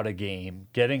hearing about a game,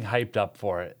 getting hyped up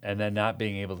for it, and then not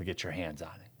being able to get your hands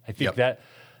on it. I think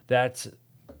that's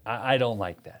I don't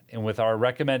like that. And with our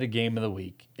recommended game of the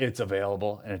week, it's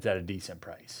available and it's at a decent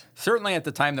price. Certainly at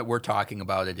the time that we're talking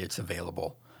about it, it's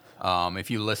available. If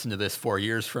you listen to this 4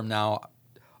 years from now,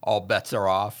 all bets are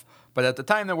off. But at the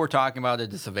time that we're talking about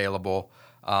it, it's available.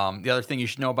 The other thing you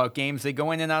should know about games, they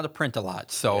go in and out of print a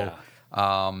lot. So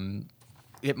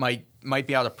it might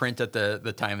be out of print at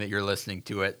the time that you're listening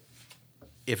to it.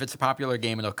 If it's a popular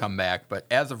game, it'll come back. But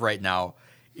as of right now,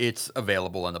 it's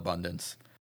available in abundance.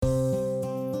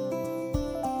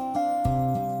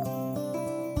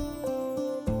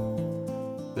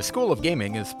 The School of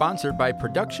Gaming is sponsored by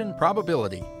Production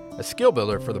Probability, a skill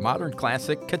builder for the modern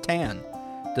classic Catan.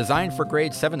 Designed for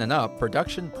grade 7 and up,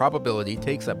 Production Probability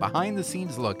takes a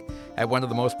behind-the-scenes look at one of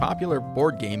the most popular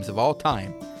board games of all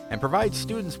time and provides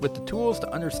students with the tools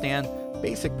to understand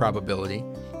basic probability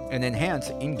and enhance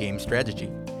in-game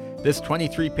strategy. This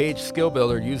 23-page skill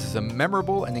builder uses a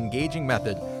memorable and engaging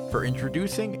method for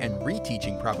introducing and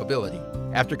reteaching probability.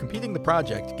 After completing the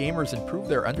project, gamers improve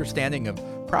their understanding of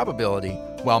probability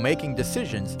while making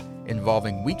decisions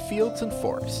involving wheat fields and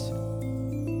forests.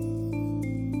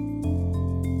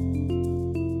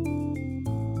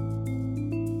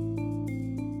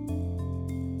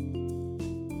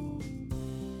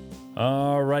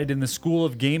 All right, in the School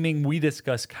of Gaming, we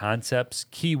discuss concepts,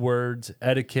 keywords,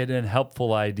 etiquette, and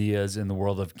helpful ideas in the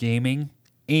world of gaming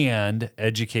and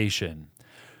education.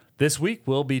 This week,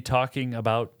 we'll be talking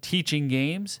about teaching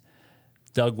games.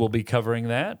 Doug will be covering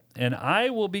that, and I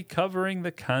will be covering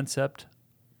the concept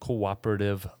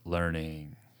cooperative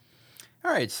learning.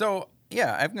 All right, so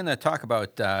yeah, I'm going to talk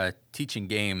about teaching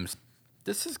games.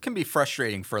 This can be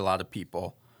frustrating for a lot of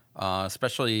people,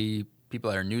 especially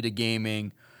people that are new to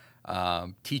gaming,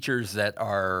 teachers that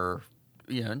are,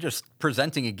 just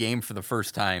presenting a game for the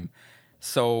first time.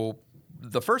 So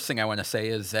the first thing I want to say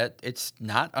is that it's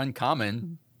not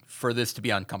uncommon for this to be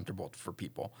uncomfortable for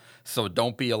people. So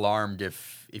don't be alarmed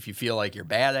if you feel like you're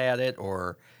bad at it,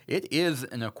 or it is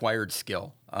an acquired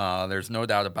skill. There's no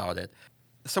doubt about it.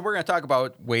 So we're going to talk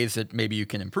about ways that maybe you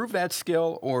can improve that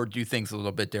skill or do things a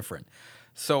little bit different.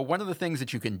 So one of the things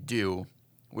that you can do,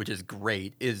 which is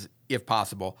great, is, if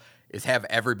possible, is have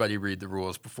everybody read the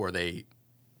rules before they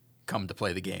come to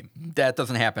play the game. That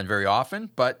doesn't happen very often,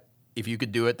 but if you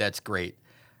could do it, that's great.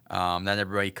 Then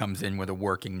everybody comes in with a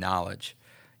working knowledge.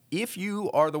 If you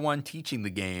are the one teaching the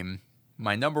game,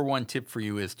 my number one tip for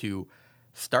you is to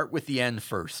start with the end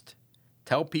first.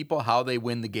 Tell people how they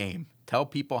win the game. Tell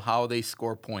people how they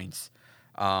score points.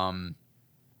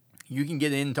 You can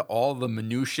get into all the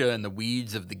minutia and the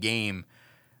weeds of the game,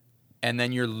 and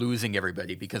then you're losing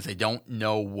everybody because they don't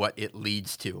know what it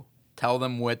leads to. Tell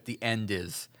them what the end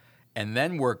is, and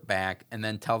then work back, and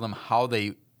then tell them how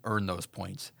they earn those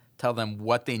points. Tell them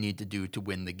what they need to do to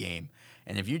win the game.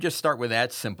 And if you just start with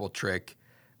that simple trick,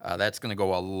 that's going to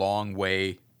go a long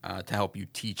way to help you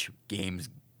teach games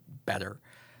better.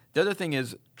 The other thing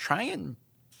is try and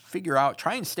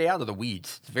stay out of the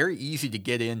weeds. It's very easy to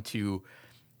get into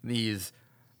these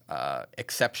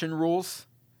exception rules.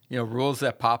 Rules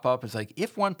that pop up is like,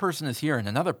 if one person is here and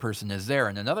another person is there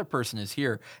and another person is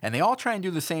here and they all try and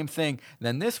do the same thing,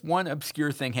 then this one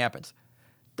obscure thing happens.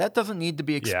 That doesn't need to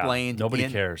be explained. Nobody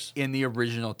cares. In the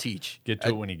original teach. Get to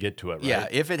it when you get to it, right? Yeah,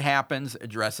 if it happens,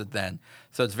 address it then.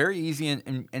 So it's very easy.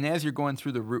 And as you're going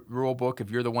through the rule book, if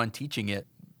you're the one teaching it,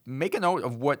 make a note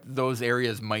of what those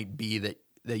areas might be that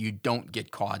you don't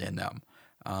get caught in them.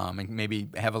 And maybe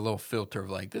have a little filter of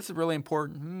like, this is really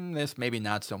important. This maybe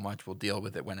not so much. We'll deal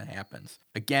with it when it happens.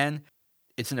 Again,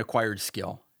 it's an acquired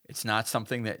skill. It's not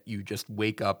something that you just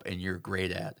wake up and you're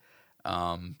great at.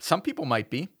 Some people might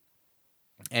be.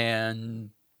 And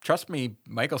trust me,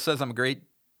 Michael says I'm a great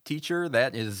teacher.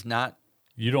 That is not.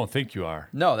 You don't think you are.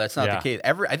 No, that's not the case.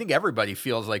 I think everybody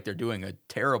feels like they're doing a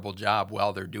terrible job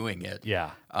while they're doing it. Yeah.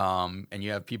 And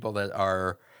you have people that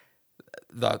are.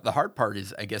 The hard part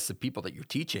is, I guess, the people that you're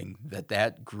teaching,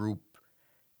 that group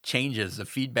changes the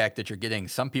feedback that you're getting.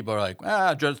 Some people are like,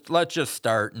 let's just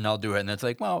start and I'll do it. And it's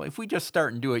like, well, if we just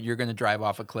start and do it, you're going to drive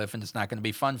off a cliff and it's not going to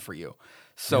be fun for you.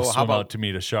 So how about out to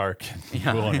meet a shark? We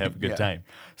won't have a good time.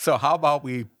 So how about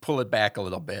we pull it back a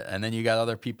little bit? And then you got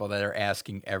other people that are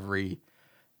asking every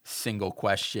single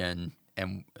question.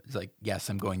 And it's like, yes,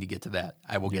 I'm going to get to that.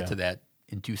 I will get to that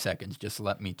in 2 seconds. Just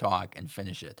let me talk and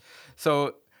finish it.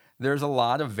 So there's a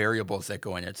lot of variables that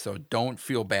go in it, so don't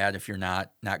feel bad if you're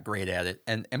not great at it.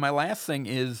 And my last thing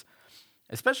is,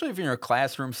 especially if you're in a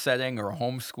classroom setting or a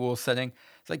homeschool setting,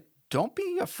 it's like, don't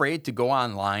be afraid to go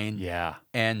online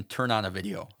and turn on a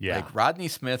video. Yeah. Like Rodney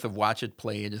Smith of Watch It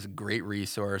Played is a great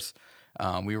resource.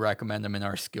 We recommend him in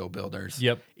our skill builders.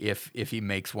 Yep. If he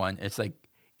makes one, it's like,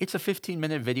 it's a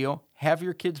 15-minute video. Have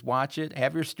your kids watch it.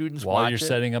 Have your students watch it. While you're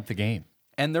setting up the game.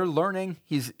 And they're learning.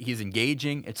 He's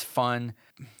engaging. It's fun.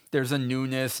 There's a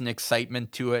newness and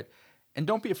excitement to it. And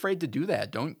don't be afraid to do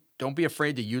that. Don't be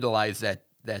afraid to utilize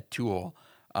that tool.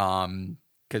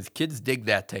 Because kids dig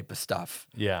that type of stuff.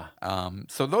 Yeah.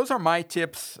 So those are my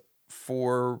tips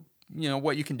for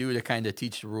what you can do to kind of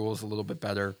teach the rules a little bit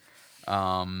better.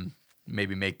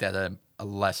 Maybe make that a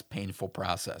less painful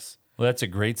process. Well, that's a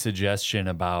great suggestion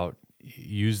about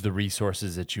use the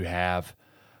resources that you have.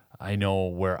 I know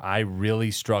where I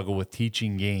really struggle with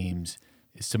teaching games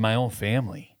is to my own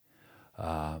family.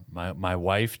 My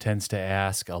wife tends to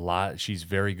ask a lot. She's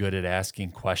very good at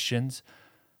asking questions.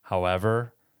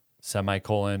 However,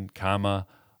 semicolon, comma,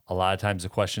 a lot of times the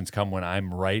questions come when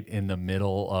I'm right in the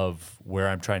middle of where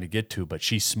I'm trying to get to, but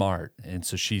she's smart. And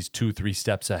so she's 2-3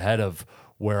 steps ahead of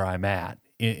where I'm at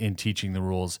in teaching the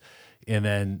rules. And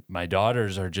then my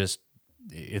daughters are just,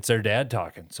 it's their dad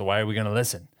talking. So why are we going to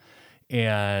listen?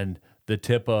 And the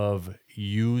tip of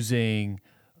using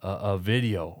a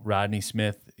video, Rodney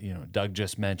Smith, Doug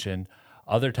just mentioned,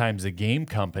 other times the game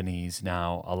companies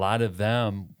now, a lot of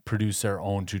them produce their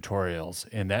own tutorials.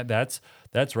 And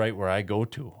that's right where I go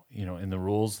to. In the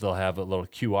rules, they'll have a little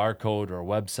QR code or a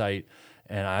website,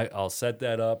 and I'll set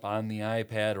that up on the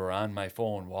iPad or on my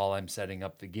phone while I'm setting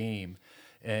up the game.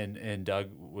 And Doug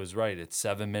was right. It's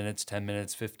 7 minutes, 10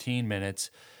 minutes, 15 minutes.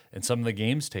 And some of the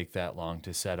games take that long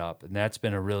to set up. And that's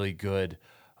been a really good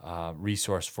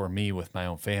resource for me with my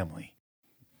own family.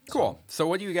 Cool. So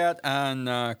what do you got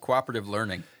on cooperative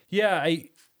learning? Yeah,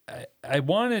 I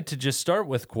wanted to just start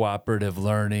with cooperative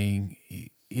learning.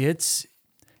 It's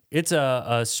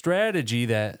a strategy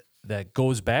that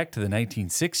goes back to the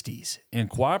 1960s. And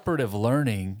cooperative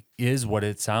learning is what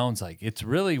it sounds like. It's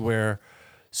really where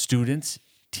students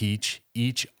teach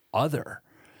each other.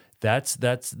 That's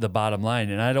the bottom line.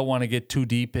 And I don't want to get too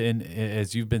deep in,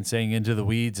 as you've been saying, into the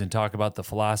weeds and talk about the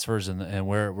philosophers and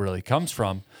where it really comes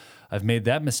from. I've made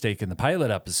that mistake in the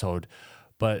pilot episode.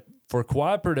 But for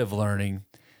cooperative learning,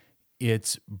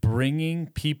 it's bringing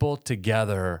people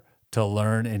together to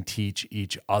learn and teach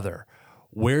each other.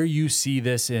 Where you see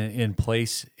this in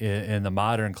place in the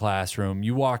modern classroom,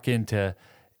 you walk into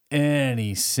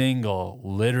any single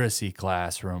literacy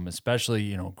classroom,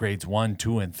 especially, grades 1,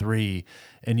 2, and 3,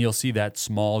 and you'll see that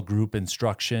small group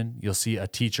instruction. You'll see a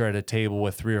teacher at a table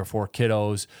with 3 or 4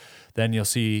 kiddos. Then you'll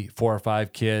see 4 or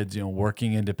 5 kids,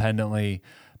 working independently.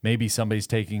 Maybe somebody's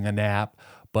taking a nap,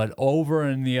 but over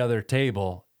in the other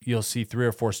table, you'll see 3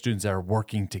 or 4 students that are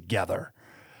working together.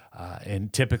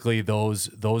 And typically those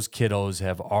kiddos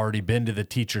have already been to the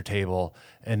teacher table,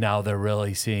 and now they're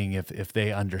really seeing if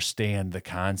they understand the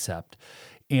concept.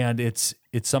 And it's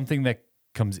something that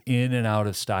comes in and out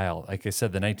of style. Like I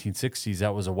said, the 1960s,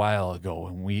 that was a while ago,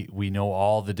 and we know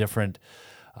all the different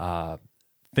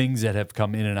things that have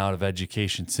come in and out of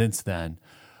education since then.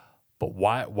 But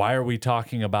why are we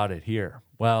talking about it here?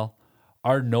 Well,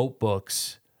 our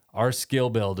notebooks, our skill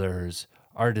builders,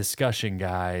 our discussion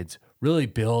guides really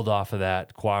build off of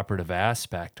that cooperative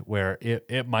aspect, where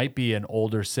it might be an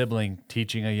older sibling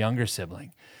teaching a younger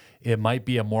sibling. It might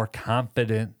be a more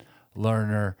confident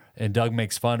learner, and Doug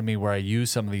makes fun of me where I use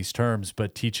some of these terms,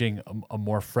 but teaching a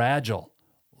more fragile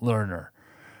learner.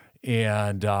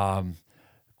 And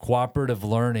cooperative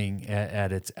learning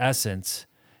at its essence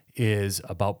is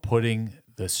about putting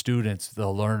the students, the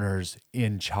learners,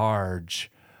 in charge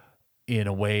in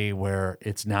a way where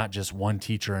it's not just one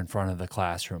teacher in front of the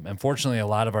classroom. Unfortunately, a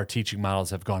lot of our teaching models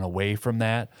have gone away from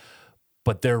that,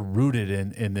 but they're rooted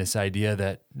in this idea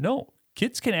that, no,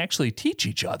 kids can actually teach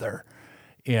each other.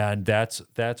 And that's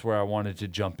where I wanted to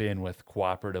jump in with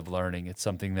cooperative learning. It's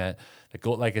something that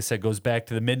like I said, goes back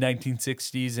to the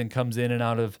mid-1960s and comes in and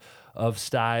out of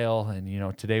style.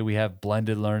 And, today we have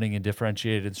blended learning and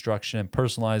differentiated instruction and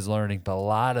personalized learning, but a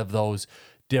lot of those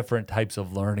different types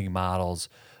of learning models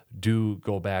do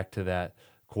go back to that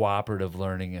cooperative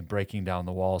learning and breaking down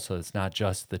the wall, so it's not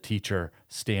just the teacher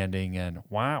standing and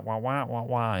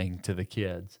wah-ing to the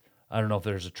kids. I don't know if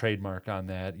there's a trademark on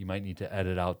that. You might need to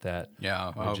edit out that.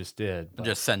 Yeah, I just did. But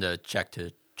just send a check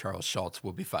to Charles Schultz.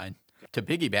 We'll be fine. To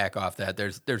piggyback off that,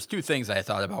 there's 2 things I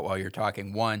thought about while you're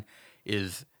talking. One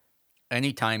is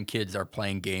anytime kids are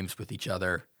playing games with each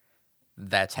other,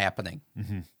 that's happening.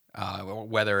 Mm-hmm.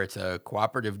 Whether it's a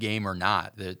cooperative game or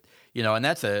not, and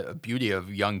that's a beauty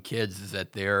of young kids, is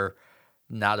that they're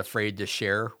not afraid to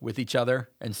share with each other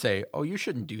and say, oh, you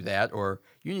shouldn't do that, or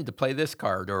you need to play this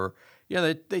card, or,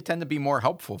 they tend to be more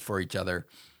helpful for each other.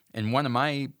 And one of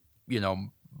my,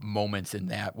 moments in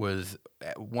that was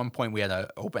at one point we had an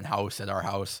open house at our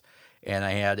house, and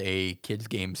I had a kids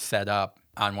game set up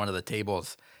on one of the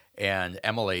tables, and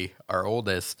Emily, our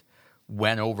oldest,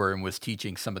 went over and was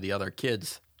teaching some of the other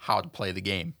kids how to play the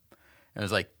game. And I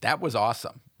was like, that was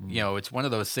awesome. Mm. It's one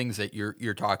of those things that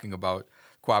you're talking about,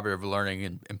 cooperative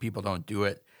learning, and people don't do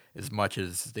it as much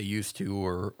as they used to,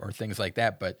 or things like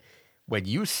that. But when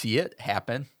you see it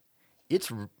happen,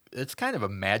 it's it's kind of a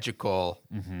magical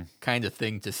kind of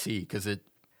thing to see because it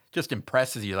just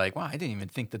impresses you. Like, wow, I didn't even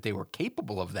think that they were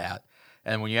capable of that.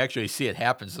 And when you actually see it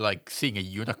happen, it's like seeing a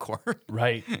unicorn.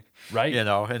 Right.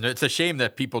 And it's a shame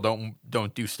that people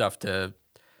don't do stuff to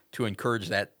encourage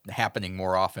that happening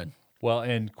more often. Well,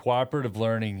 and cooperative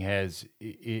learning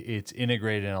it's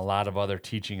integrated in a lot of other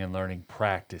teaching and learning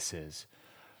practices.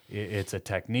 It's a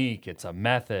technique, it's a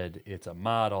method, it's a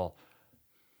model.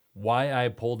 Why I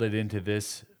pulled it into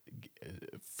this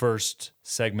first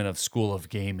segment of School of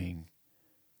Gaming,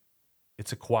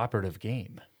 it's a cooperative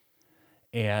game.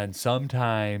 And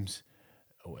sometimes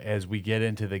as we get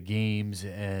into the games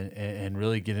and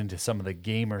really get into some of the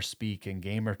gamer speak and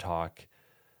gamer talk,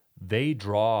 they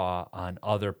draw on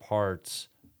other parts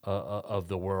of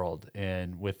the world.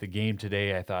 And with the game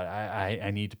today, I thought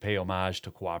I need to pay homage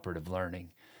to cooperative learning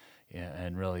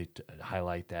and really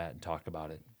highlight that and talk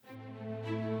about it.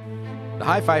 The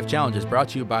High Five Challenge is brought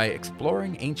to you by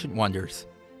Exploring Ancient Wonders,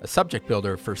 a subject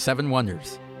builder for 7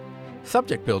 Wonders.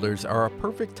 Subject builders are a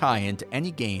perfect tie-in to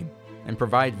any game and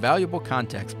provide valuable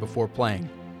context before playing.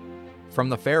 From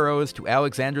the pharaohs to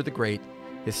Alexander the Great,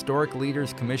 historic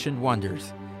leaders commissioned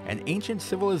wonders, and ancient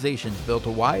civilizations built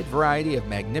a wide variety of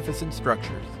magnificent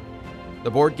structures.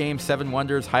 The board game 7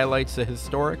 Wonders highlights the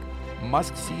historic,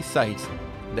 must-see sites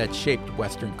that shaped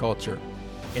Western culture.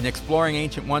 In Exploring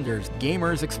Ancient Wonders,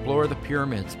 gamers explore the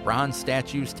pyramids, bronze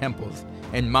statues, temples,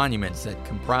 and monuments that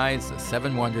comprise the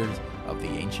 7 Wonders of the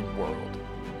ancient world.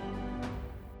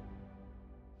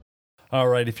 All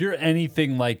right, if you're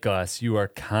anything like us, you are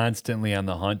constantly on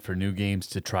the hunt for new games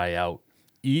to try out.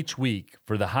 Each week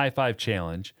for the High Five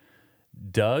Challenge,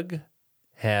 Doug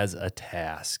has a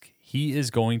task. He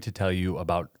is going to tell you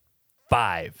about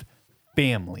 5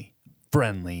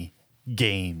 family-friendly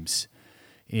games.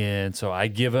 And so I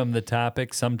give him the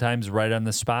topic, sometimes right on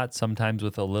the spot, sometimes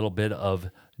with a little bit of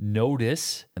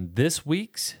notice. And this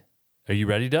week's, are you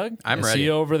ready, Doug? I'm I ready. See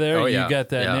you over there? Oh, yeah. You got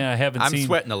that? Yeah. I'm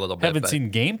sweating a little bit. Haven't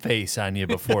seen game face on you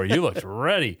before. You looked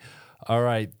ready. All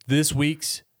right. This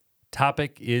week's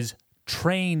topic is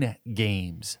train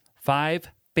games.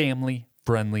 5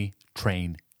 family-friendly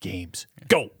train games.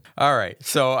 Go. All right.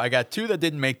 So I got 2 that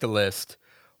didn't make the list.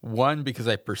 One, because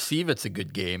I perceive it's a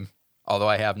good game, although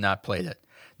I have not played it.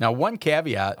 Now, one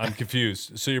caveat. I'm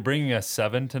confused. So you're bringing us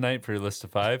 7 tonight for your list of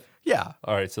 5? Yeah.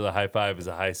 All right. So the high 5 is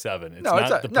a high 7. It's No,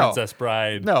 not the Princess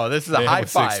Bride. No, this is a Man high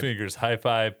with 5. 6 fingers. High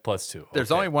 5 plus 2.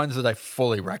 There's Okay. only ones that I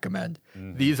fully recommend.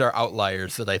 These are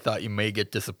outliers that I thought you may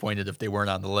get disappointed if they weren't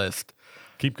on the list.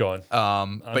 Keep going.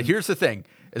 But here's the thing,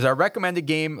 is our recommended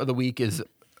game of the week is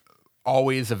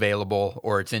always available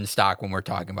or it's in stock when we're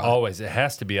talking about it. Always. It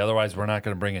has to be. Otherwise, we're not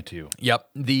going to bring it to you. Yep.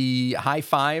 The High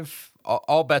Five,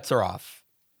 all bets are off.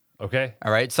 Okay.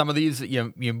 All right. Some of these,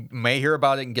 you may hear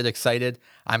about it and get excited.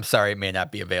 I'm sorry, it may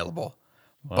not be available.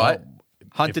 But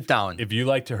hunt it down. If you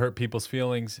like to hurt people's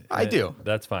feelings, I do.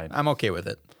 That's fine. I'm okay with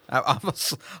it.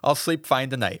 I'll sleep fine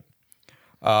tonight.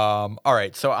 All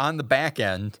right. So on the back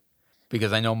end,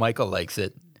 because I know Michael likes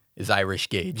it, is Irish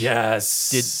Gauge.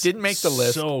 Yes. Didn't make the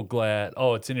list. So glad.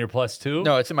 Oh, it's in your plus 2?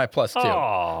 No, it's in my plus 2.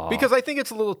 Aw. Because I think it's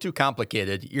a little too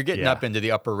complicated. You're getting up into the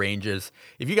upper ranges.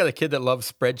 If you got a kid that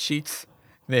loves spreadsheets,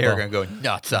 they are going to go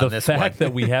nuts on this one. The fact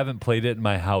that we haven't played it in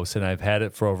my house and I've had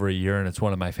it for over a year and it's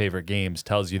one of my favorite games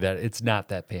tells you that it's not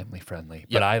that family friendly.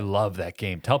 But I love that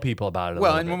game. Tell people about it.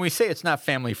 Well, and when we say it's not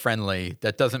family friendly,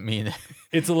 that doesn't mean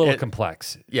it's a little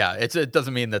complex. Yeah, it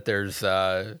doesn't mean that there's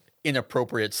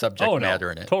inappropriate subject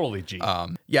matter in it. Totally G.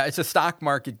 Yeah, it's a stock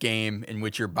market game in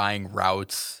which you're buying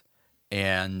routes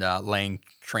and laying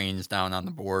trains down on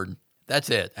the board. That's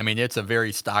it. I mean, it's a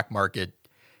very stock market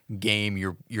game.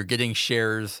 You're getting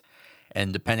shares,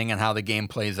 and depending on how the game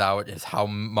plays out is how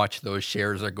much those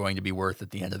shares are going to be worth at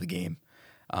the end of the game.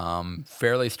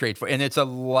 Fairly straightforward, and it's a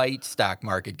light stock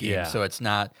market game. Yeah. So it's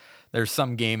not. There's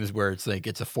some games where it's like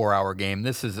it's a 4-hour game.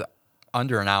 This is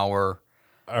under an hour.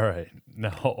 All right. No,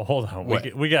 hold on.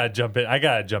 What? We got to jump in. I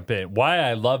got to jump in. Why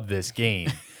I love this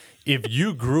game. If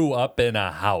you grew up in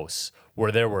a house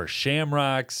where there were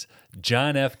shamrocks,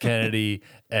 John F. Kennedy,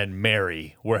 and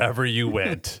Mary, wherever you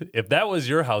went, if that was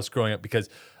your house growing up, because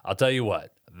I'll tell you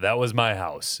what, that was my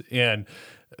house. And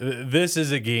this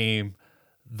is a game.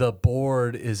 The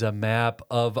board is a map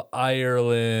of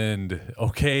Ireland.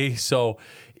 Okay. So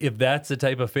if that's the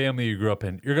type of family you grew up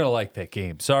in, you're going to like that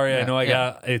game. Sorry, I know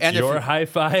it's And your high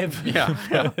 5.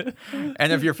 Yeah.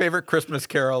 And if your favorite Christmas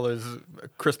carol is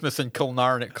Christmas in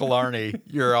Killarney,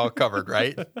 you're all covered,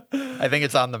 right? I think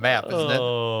it's on the map, isn't it?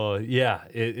 Oh, yeah.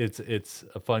 It's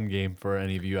a fun game for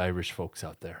any of you Irish folks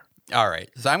out there. All right.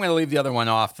 So I'm going to leave the other one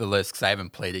off the list because I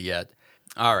haven't played it yet.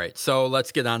 All right. So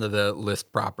let's get onto the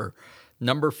list proper.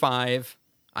 Number 5,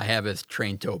 I have as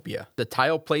Traintopia. The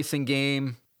tile placing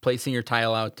game, placing your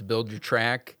tile out to build your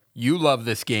track. You love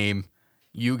this game.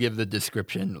 You give the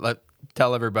description.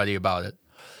 Tell everybody about it.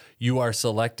 You are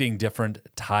selecting different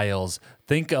tiles.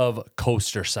 Think of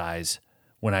coaster size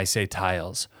when I say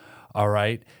tiles. All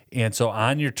right. And so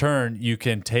on your turn, you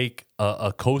can take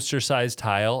a coaster size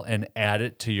tile and add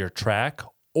it to your track,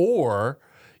 or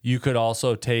you could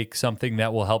also take something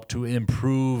that will help to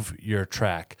improve your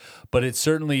track. But it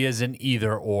certainly is an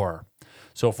either or.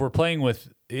 So if we're playing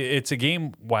with, it's a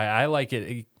game, why I like it.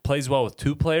 It plays well with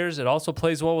 2 players. It also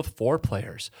plays well with 4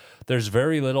 players. There's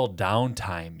very little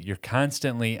downtime. You're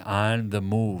constantly on the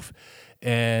move.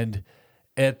 And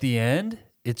at the end,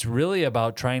 it's really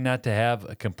about trying not to have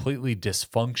a completely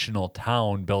dysfunctional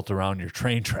town built around your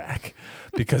train track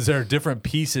because there are different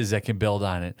pieces that can build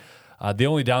on it. The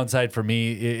only downside for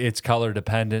me, it's color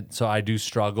dependent, so I do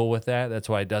struggle with that. That's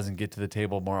why it doesn't get to the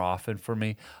table more often for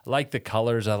me. I like the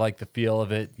colors. I like the feel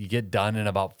of it. You get done in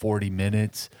about 40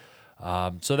 minutes.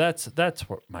 So that's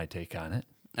my take on it.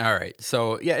 All right.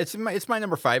 So, yeah, it's my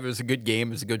number 5. It was a good game.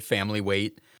 It was a good family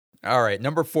weight. All right.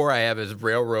 Number 4 I have is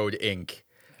Railroad Inc.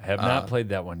 I have not played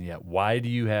that one yet. Why do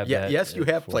you have that? Yes, you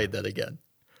have played that again.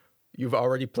 You've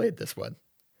already played this one.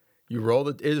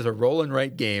 It is a roll and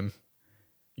write game.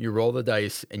 You roll the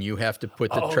dice, and you have to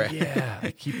put the track. Yeah,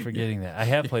 I keep forgetting that. I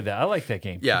have played that. I like that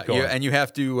game. Yeah, and you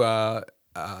have to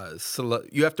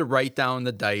write down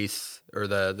the dice or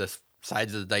the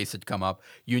sides of the dice that come up.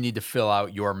 You need to fill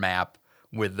out your map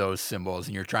with those symbols,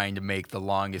 and you're trying to make the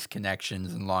longest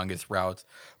connections and longest routes.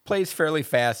 Plays fairly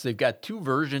fast. They've got 2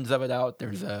 versions of it out.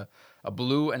 There's a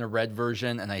blue and a red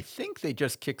version, and I think they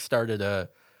just kickstarted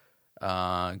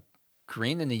a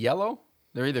green and a yellow.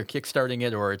 They're either kickstarting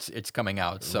it or it's coming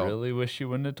out. So really wish you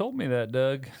wouldn't have told me that,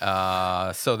 Doug.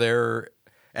 And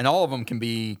all of them can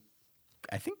be,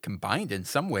 I think, combined in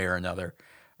some way or another.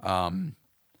 So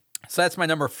that's my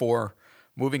number 4.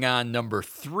 Moving on, number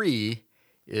 3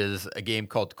 is a game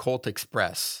called Colt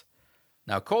Express.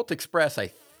 Now, Colt Express,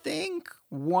 I think,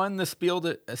 won the Spiel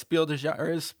des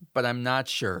Jahres, but I'm not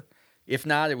sure. If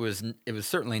not, it was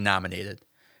certainly nominated.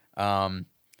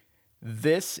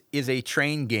 This is a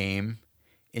train game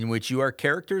in which you are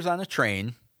characters on a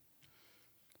train,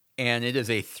 and it is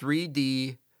a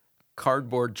 3D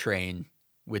cardboard train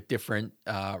with different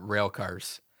rail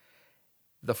cars.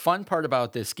 The fun part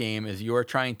about this game is you are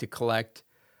trying to collect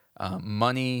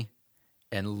money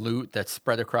and loot that's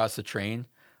spread across the train,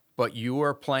 but you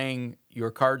are playing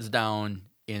your cards down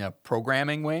in a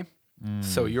programming way.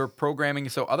 So you're programming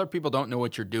so other people don't know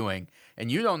what you're doing,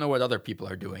 and you don't know what other people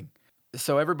are doing.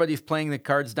 So everybody's playing the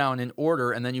cards down in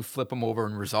order, and then you flip them over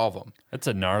and resolve them. That's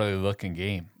a gnarly looking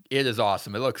game. It is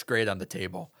awesome. It looks great on the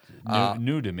table.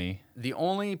 New to me. The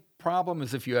only problem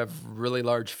is if you have really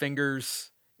large fingers,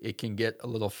 it can get a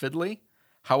little fiddly.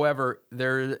 However,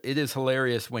 it is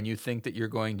hilarious when you think that you're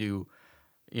going to,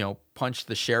 punch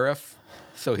the sheriff,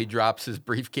 so he drops his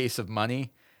briefcase of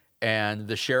money, and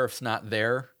the sheriff's not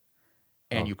there.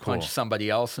 And you punch somebody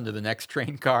else into the next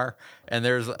train car, and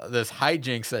there's this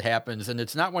hijinks that happens, and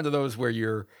it's not one of those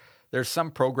where there's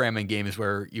some programming games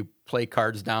where you play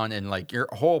cards down and like your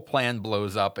whole plan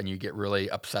blows up and you get really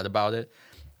upset about it.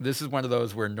 This is one of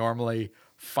those where normally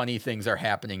funny things are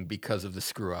happening because of the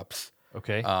screw ups.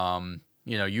 Okay.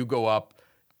 You go up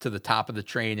to the top of the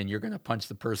train and you're going to punch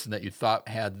the person that you thought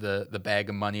had the bag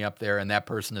of money up there, and that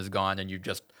person is gone, and you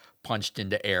just punched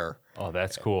into air. Oh,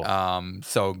 that's cool.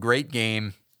 So great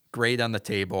game, great on the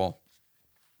table.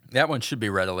 That one should be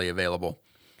readily available.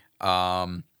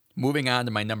 Moving on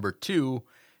to my number 2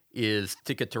 is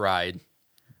Ticket to Ride.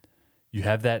 You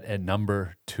have that at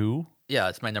number 2? Yeah,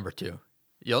 it's my number 2.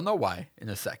 You'll know why in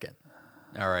a second.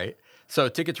 All right. So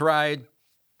Ticket to Ride,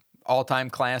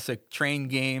 all-time classic train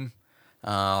game.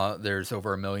 There's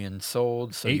over 1 million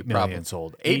sold. So 8 million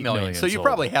sold. 8 million. So you sold.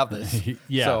 probably have this.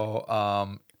 Yeah.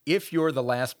 So if you're the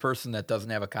last person that doesn't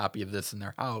have a copy of this in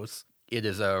their house, it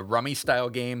is a rummy style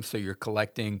game. So you're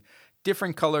collecting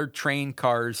different colored train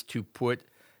cars to put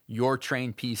your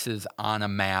train pieces on a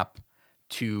map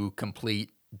to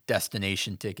complete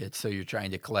destination tickets. So you're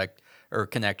trying to collect or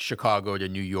connect Chicago to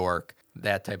New York,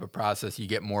 that type of process. You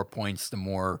get more points the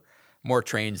more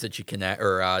trains that you connect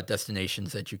or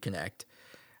destinations that you connect.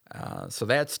 So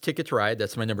that's Ticket to Ride.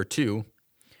 That's my number 2.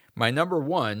 My number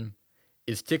 1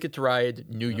 is Ticket to Ride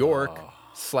New York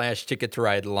 / Ticket to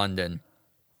Ride London.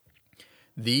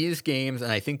 These games,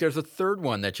 and I think there's a third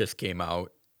one that just came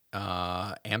out,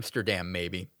 Amsterdam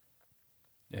maybe.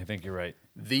 I think you're right.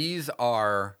 These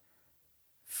are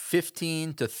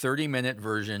 15 to 30 minute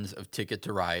versions of Ticket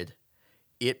to Ride.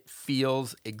 It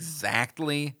feels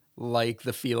exactly like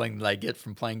the feeling that I get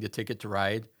from playing the Ticket to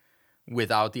Ride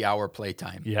without the hour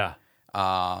playtime. Yeah.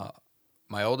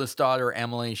 My oldest daughter,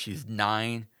 Emily, she's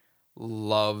 9,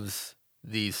 loves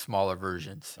these smaller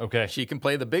versions. Okay. She can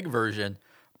play the big version,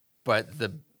 but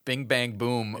the bing, bang,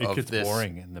 boom It of gets this.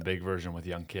 boring in the big version with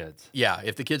young kids. Yeah,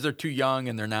 if the kids are too young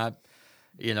and they're not,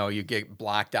 you get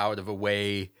blocked out of a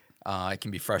way, it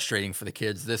can be frustrating for the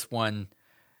kids. This one,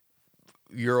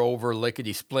 you're over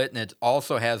lickety split, and it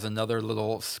also has another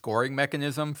little scoring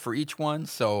mechanism for each one.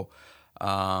 So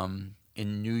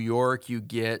in New York, you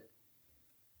get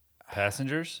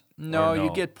Passengers? no, Or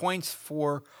you get points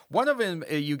for one of them.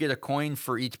 You get a coin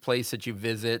for each place that you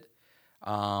visit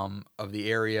of the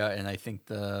area, and I think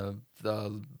the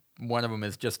one of them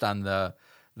is just on the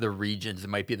regions. It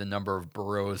might be the number of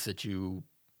boroughs that you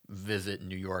visit in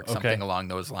New York, something Okay. along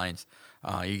those lines.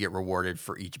 You get rewarded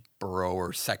for each borough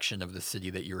or section of the city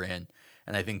that you're in,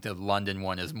 and I think the London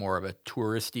one is more of a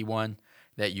touristy one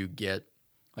that you get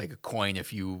like a coin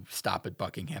if you stop at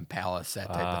Buckingham Palace,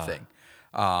 that type of thing.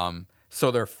 So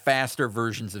they're faster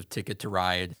versions of Ticket to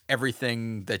Ride.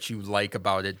 Everything that you like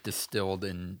about it distilled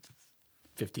in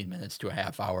 15 minutes to a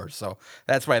half hour. So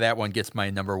that's why that one gets my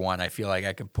number one. I feel like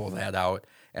I can pull that out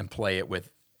and play it with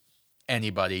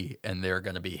anybody, and they're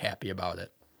going to be happy about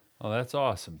it. Oh, that's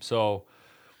awesome. So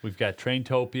we've got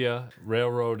Traintopia,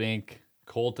 Railroad Inc.,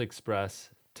 Colt Express,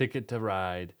 Ticket to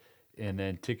Ride, and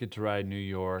then Ticket to Ride New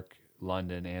York,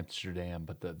 London, Amsterdam,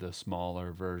 but the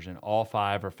smaller version. All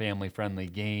 5 are family-friendly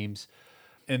games.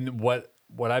 And what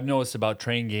I've noticed about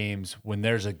train games, when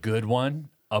there's a good one,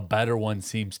 a better one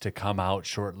seems to come out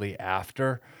shortly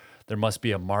after. There must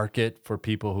be a market for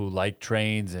people who like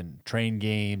trains and train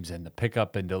games and the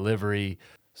pickup and delivery.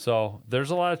 So there's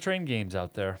a lot of train games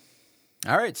out there.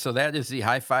 All right, so that is the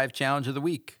High Five Challenge of the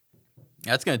Week.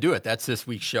 That's going to do it. That's this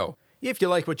week's show. If you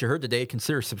like what you heard today,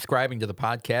 consider subscribing to the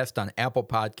podcast on Apple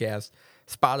Podcasts,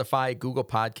 Spotify, Google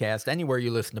Podcasts, anywhere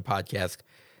you listen to podcasts.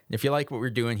 And if you like what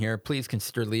we're doing here, please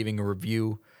consider leaving a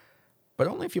review, but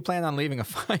only if you plan on leaving a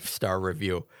 5-star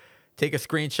review. Take a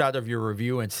screenshot of your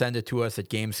review and send it to us at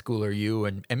GameSchoolerU,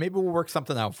 and maybe we'll work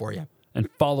something out for you. And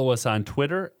follow us on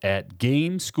Twitter at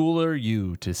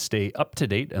GameSchoolerU to stay up to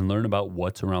date and learn about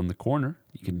what's around the corner.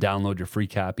 You can download your free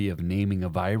copy of Naming a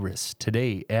Virus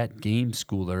today at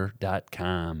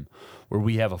GameSchooler.com, where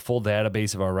we have a full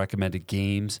database of our recommended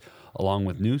games, along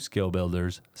with new skill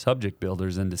builders, subject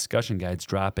builders, and discussion guides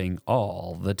dropping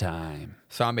all the time.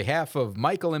 So on behalf of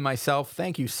Michael and myself,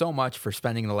 thank you so much for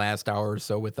spending the last hour or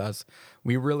so with us.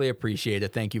 We really appreciate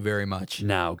it. Thank you very much.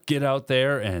 Now get out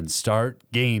there and start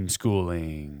game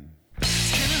schooling.